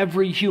to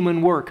every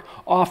human work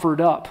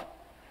offered up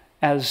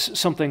as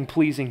something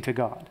pleasing to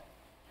God.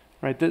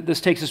 Right?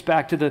 This takes us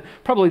back to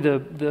probably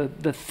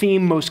the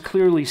theme most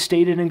clearly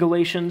stated in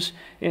Galatians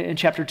in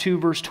chapter 2,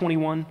 verse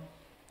 21.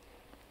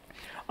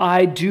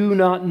 I do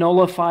not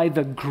nullify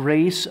the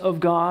grace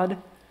of God,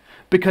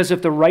 because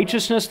if the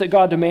righteousness that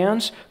God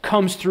demands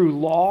comes through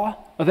law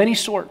of any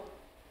sort,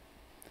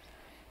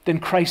 then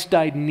Christ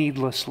died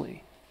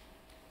needlessly.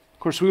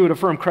 course, we would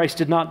affirm Christ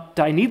did not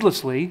die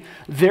needlessly.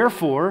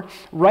 Therefore,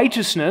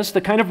 righteousness,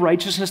 the kind of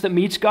righteousness that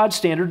meets God's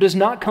standard, does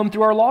not come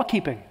through our law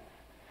keeping.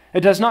 It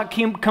does not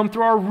come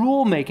through our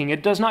rule making.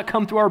 It does not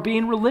come through our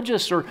being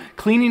religious or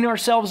cleaning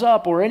ourselves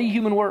up or any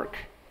human work.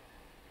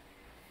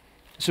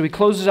 So he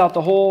closes out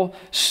the whole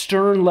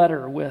stern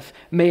letter with,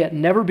 "May it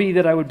never be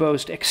that I would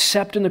boast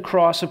except in the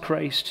cross of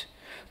Christ,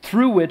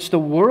 through which the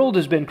world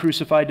has been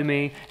crucified to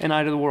me and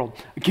I to the world."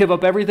 Give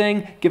up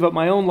everything, give up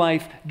my own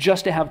life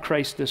just to have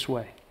Christ this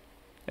way.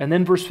 And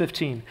then verse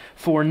 15,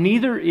 "For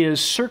neither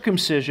is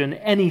circumcision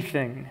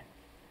anything,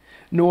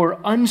 nor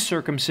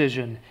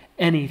uncircumcision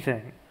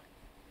anything,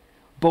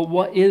 but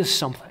what is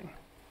something?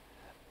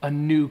 A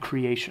new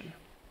creation."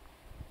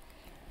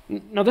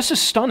 Now this is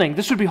stunning.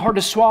 This would be hard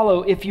to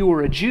swallow if you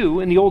were a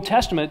Jew. In the Old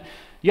Testament,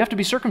 you have to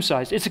be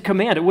circumcised. It's a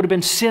command. It would have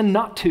been sin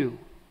not to.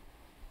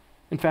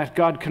 In fact,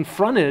 God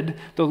confronted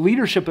the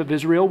leadership of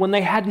Israel when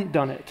they hadn't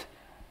done it.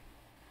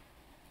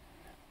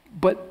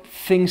 But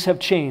things have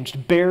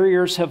changed.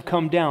 Barriers have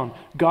come down.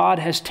 God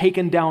has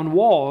taken down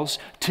walls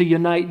to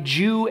unite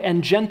Jew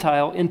and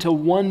Gentile into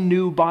one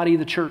new body,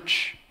 the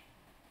church.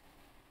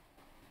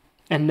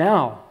 And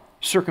now,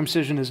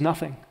 circumcision is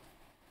nothing.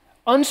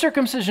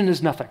 Uncircumcision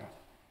is nothing.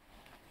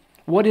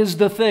 What is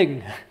the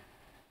thing?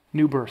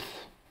 New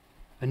birth.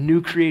 A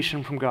new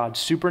creation from God.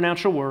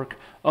 Supernatural work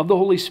of the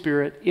Holy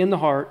Spirit in the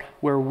heart,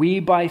 where we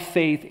by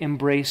faith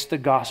embrace the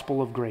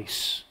gospel of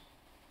grace.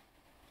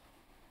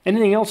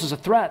 Anything else is a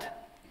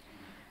threat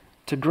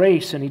to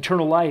grace and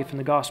eternal life in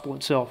the gospel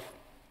itself.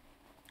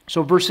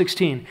 So verse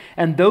 16,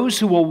 "And those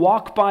who will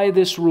walk by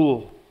this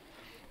rule,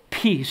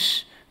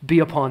 peace be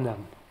upon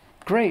them."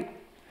 Great.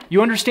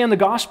 You understand the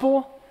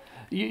gospel?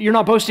 You're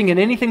not boasting in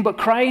anything but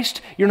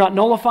Christ. You're not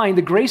nullifying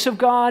the grace of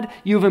God.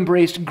 You've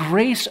embraced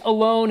grace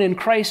alone in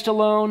Christ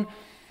alone.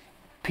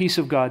 Peace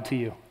of God to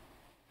you.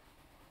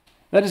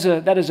 That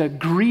is a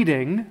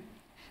greeting,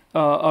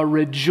 a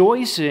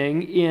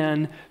rejoicing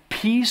in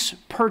peace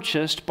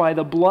purchased by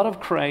the blood of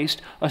Christ,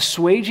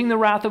 assuaging the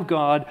wrath of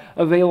God,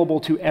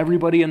 available to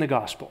everybody in the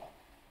gospel.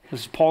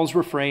 This is Paul's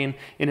refrain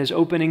in his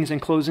openings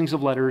and closings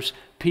of letters: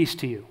 peace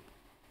to you.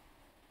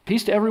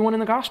 Peace to everyone in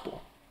the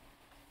gospel.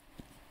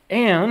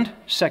 And,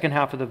 second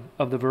half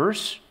of the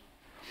verse,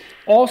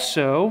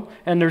 also,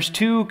 and there's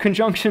two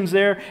conjunctions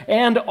there,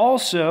 and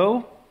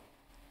also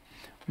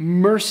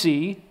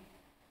mercy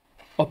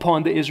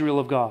upon the Israel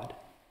of God.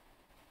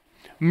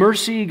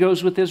 Mercy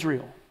goes with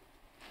Israel.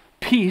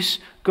 Peace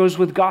goes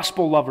with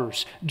gospel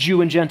lovers,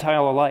 Jew and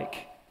Gentile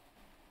alike.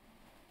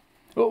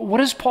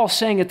 What is Paul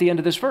saying at the end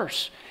of this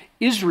verse?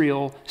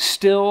 Israel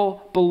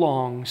still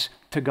belongs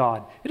to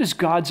God. It is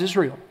God's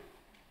Israel.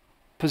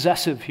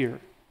 Possessive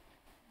here.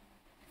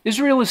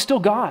 Israel is still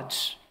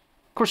God's.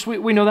 Of course,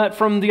 we know that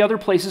from the other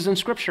places in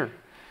Scripture.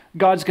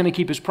 God's going to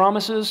keep his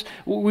promises.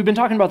 We've been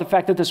talking about the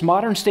fact that this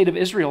modern state of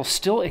Israel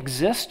still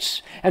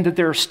exists and that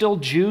there are still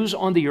Jews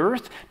on the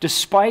earth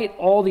despite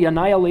all the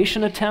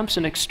annihilation attempts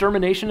and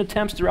extermination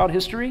attempts throughout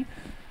history.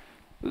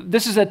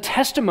 This is a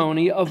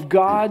testimony of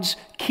God's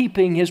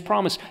keeping his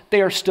promise.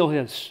 They are still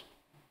his.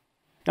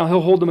 Now,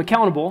 he'll hold them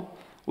accountable.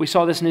 We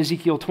saw this in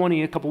Ezekiel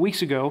 20 a couple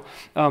weeks ago.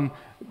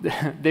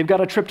 They've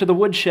got a trip to the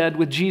woodshed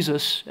with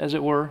Jesus, as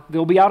it were.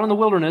 They'll be out in the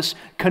wilderness,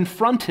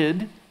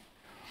 confronted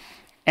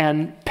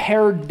and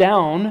pared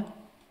down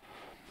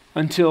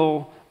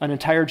until an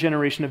entire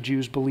generation of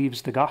Jews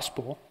believes the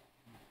gospel.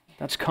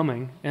 That's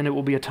coming, and it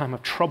will be a time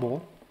of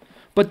trouble.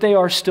 But they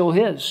are still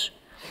his.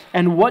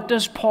 And what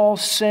does Paul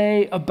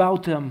say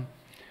about them?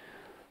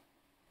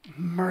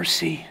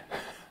 Mercy.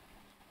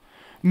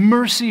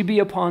 Mercy be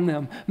upon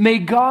them. May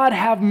God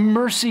have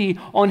mercy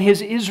on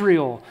his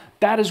Israel.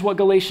 That is what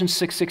Galatians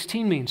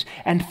 6:16 means.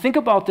 And think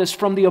about this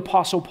from the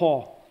Apostle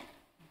Paul.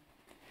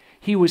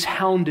 He was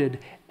hounded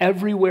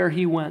everywhere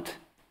he went,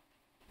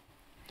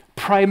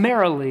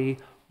 primarily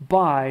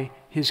by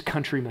his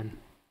countrymen,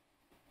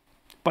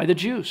 by the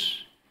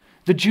Jews,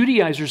 the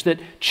Judaizers that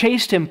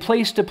chased him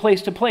place to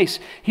place to place.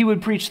 He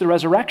would preach the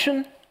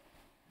resurrection.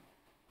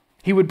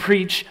 He would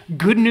preach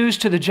good news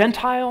to the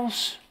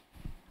Gentiles.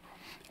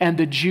 And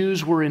the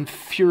Jews were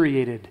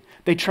infuriated.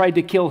 They tried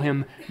to kill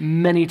him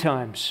many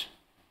times.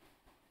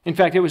 In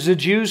fact, it was the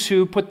Jews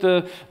who put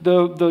the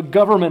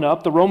government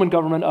up, the Roman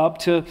government up,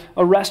 to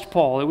arrest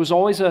Paul. It was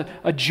always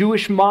a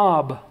Jewish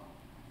mob.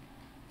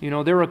 You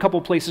know, there were a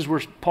couple places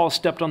where Paul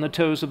stepped on the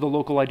toes of the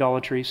local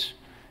idolatries.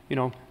 You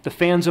know, the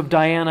fans of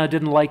Diana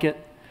didn't like it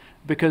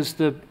because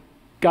the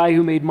guy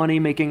who made money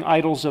making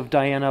idols of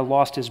Diana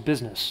lost his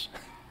business.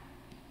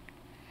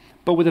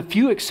 But with a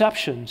few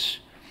exceptions,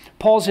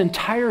 Paul's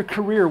entire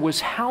career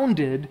was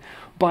hounded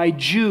by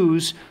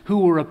Jews who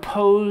were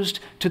opposed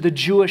to the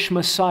Jewish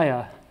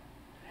Messiah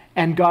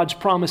and God's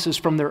promises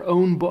from their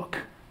own book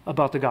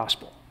about the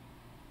gospel.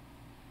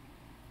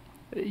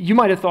 You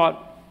might have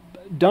thought,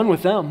 done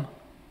with them.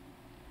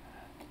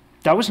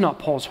 That was not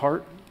Paul's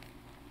heart.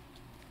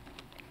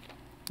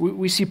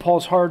 We see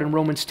Paul's heart in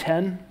Romans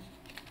 10.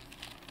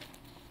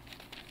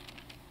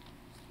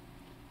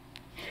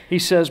 He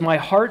says, "My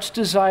heart's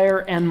desire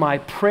and my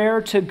prayer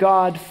to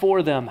God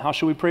for them." How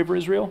shall we pray for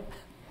Israel?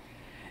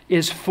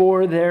 is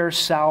for their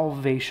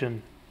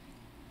salvation.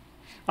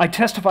 I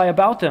testify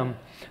about them.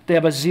 They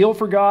have a zeal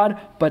for God,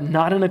 but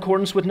not in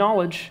accordance with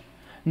knowledge,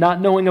 not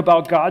knowing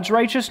about God's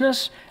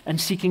righteousness and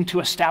seeking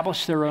to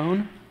establish their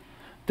own.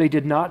 They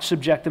did not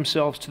subject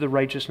themselves to the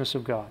righteousness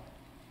of God.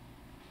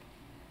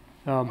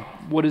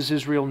 What does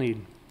Israel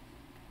need?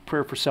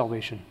 Prayer for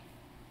salvation.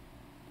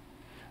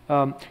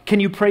 Can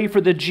you pray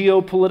for the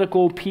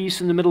geopolitical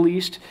peace in the Middle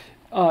East?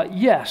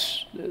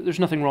 Yes, there's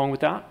nothing wrong with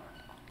that.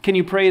 Can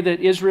you pray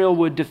that Israel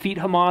would defeat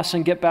Hamas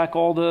and get back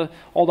all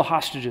the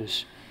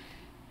hostages?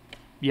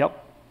 Yep.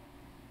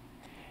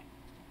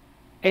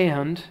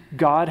 And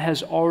God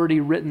has already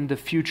written the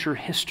future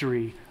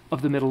history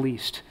of the Middle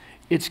East.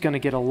 It's going to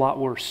get a lot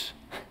worse.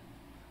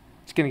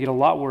 It's going to get a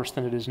lot worse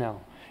than it is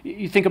now.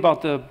 You think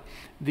about the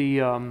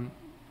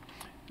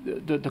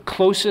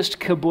closest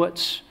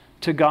kibbutz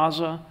to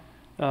Gaza,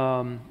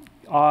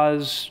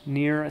 Oz,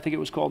 Nir, I think it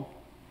was called,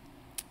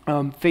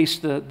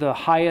 faced the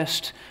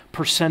highest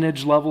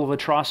percentage level of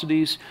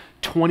atrocities.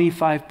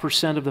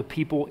 25% of the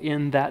people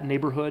in that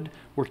neighborhood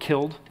were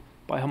killed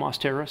by Hamas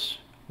terrorists.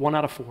 1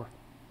 out of 4.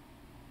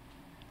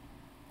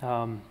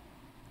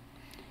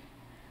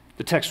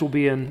 The text will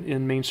be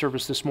in main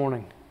service this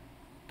morning.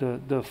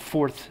 The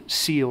fourth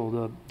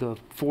seal, the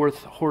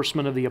fourth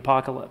horseman of the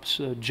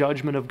apocalypse,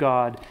 judgment of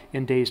God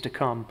in days to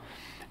come,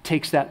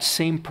 takes that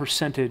same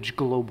percentage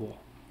global.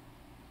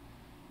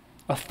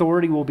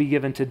 Authority will be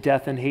given to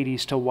death and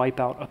Hades to wipe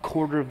out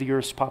 1/4 of the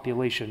earth's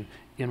population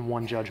in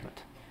one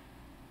judgment.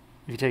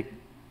 If you take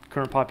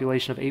current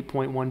population of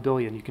 8.1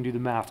 billion, you can do the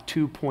math,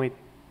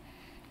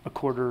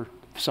 2.25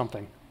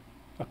 something,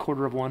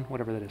 1/4 of one,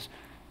 whatever that is.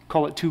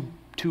 Call it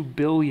 2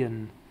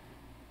 billion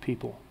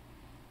people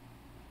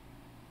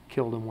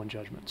killed in one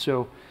judgment.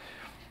 So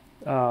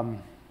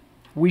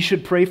we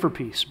should pray for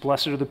peace.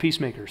 Blessed are the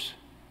peacemakers.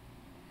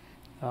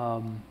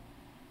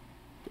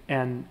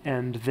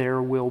 And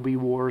there will be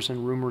wars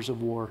and rumors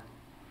of war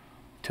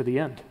to the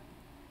end.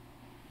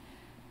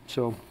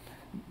 So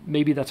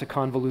maybe that's a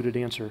convoluted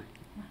answer.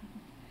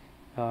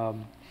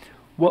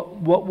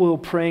 What will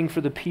praying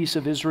for the peace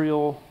of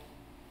Israel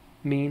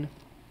mean?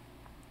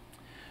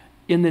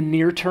 In the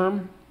near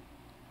term,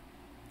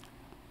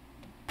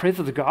 pray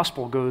that the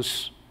gospel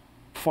goes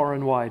far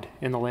and wide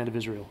in the land of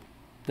Israel,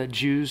 that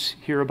Jews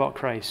hear about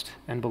Christ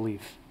and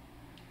believe,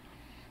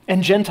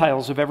 and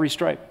Gentiles of every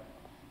stripe.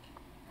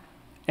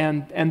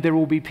 And there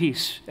will be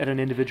peace at an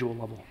individual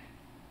level.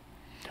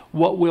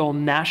 What will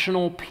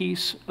national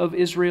peace of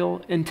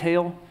Israel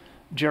entail?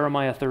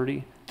 Jeremiah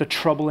 30, the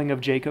troubling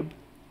of Jacob.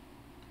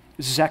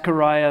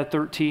 Zechariah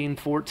 13,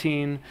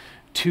 14,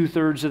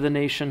 2/3 of the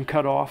nation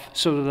cut off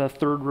so that a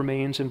third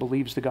remains and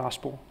believes the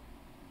gospel.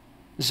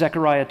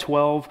 Zechariah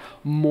 12,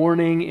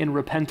 mourning in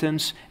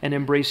repentance and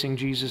embracing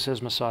Jesus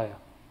as Messiah.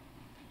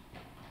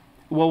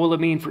 What will it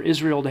mean for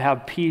Israel to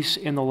have peace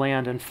in the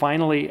land and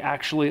finally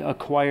actually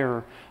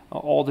acquire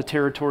all the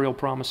territorial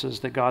promises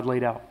that God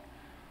laid out?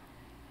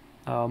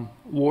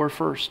 War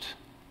first,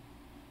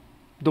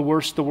 the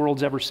worst the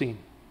world's ever seen.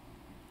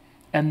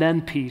 And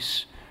then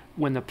peace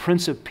when the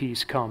Prince of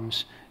Peace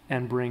comes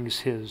and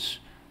brings his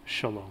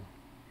shalom.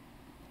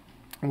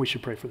 And we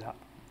should pray for that.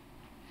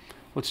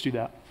 Let's do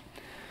that.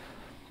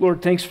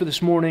 Lord, thanks for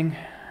this morning.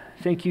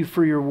 Thank you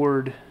for your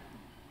word.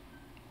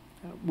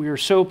 We are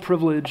so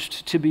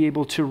privileged to be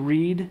able to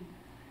read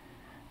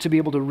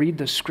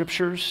the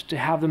scriptures, to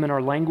have them in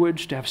our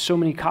language, to have so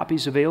many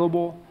copies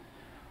available,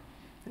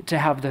 to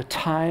have the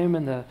time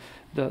and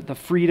the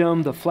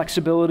freedom, the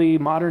flexibility,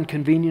 modern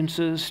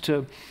conveniences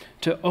to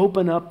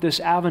open up this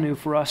avenue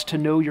for us to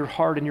know your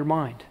heart and your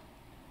mind.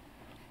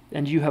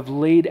 And you have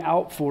laid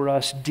out for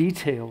us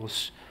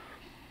details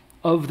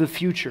of the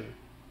future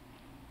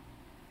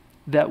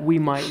that we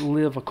might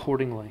live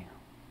accordingly.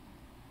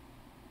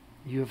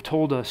 You have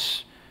told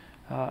us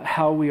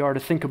how we are to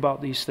think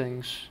about these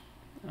things.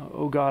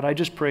 Oh God, I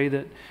just pray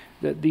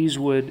that these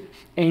would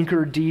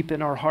anchor deep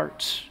in our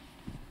hearts,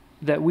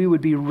 that we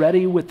would be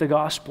ready with the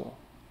gospel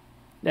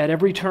at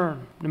every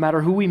turn, no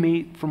matter who we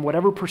meet, from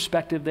whatever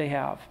perspective they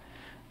have,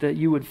 that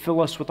you would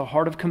fill us with a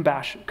heart of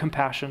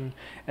compassion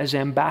as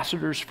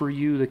ambassadors for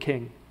you, the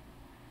King.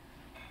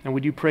 And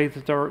would you pray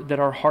that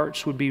our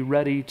hearts would be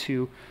ready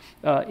to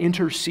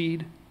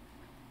intercede,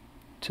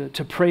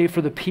 to pray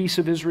for the peace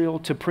of Israel,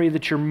 to pray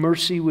that your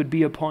mercy would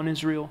be upon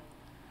Israel.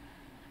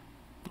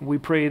 We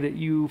pray that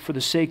you, for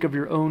the sake of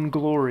your own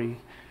glory,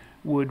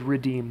 would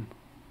redeem,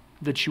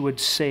 that you would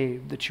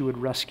save, that you would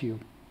rescue.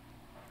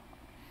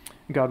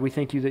 God, we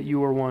thank you that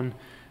you are one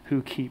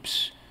who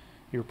keeps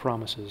your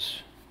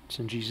promises. It's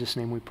in Jesus'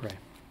 name we pray.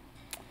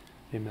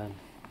 Amen.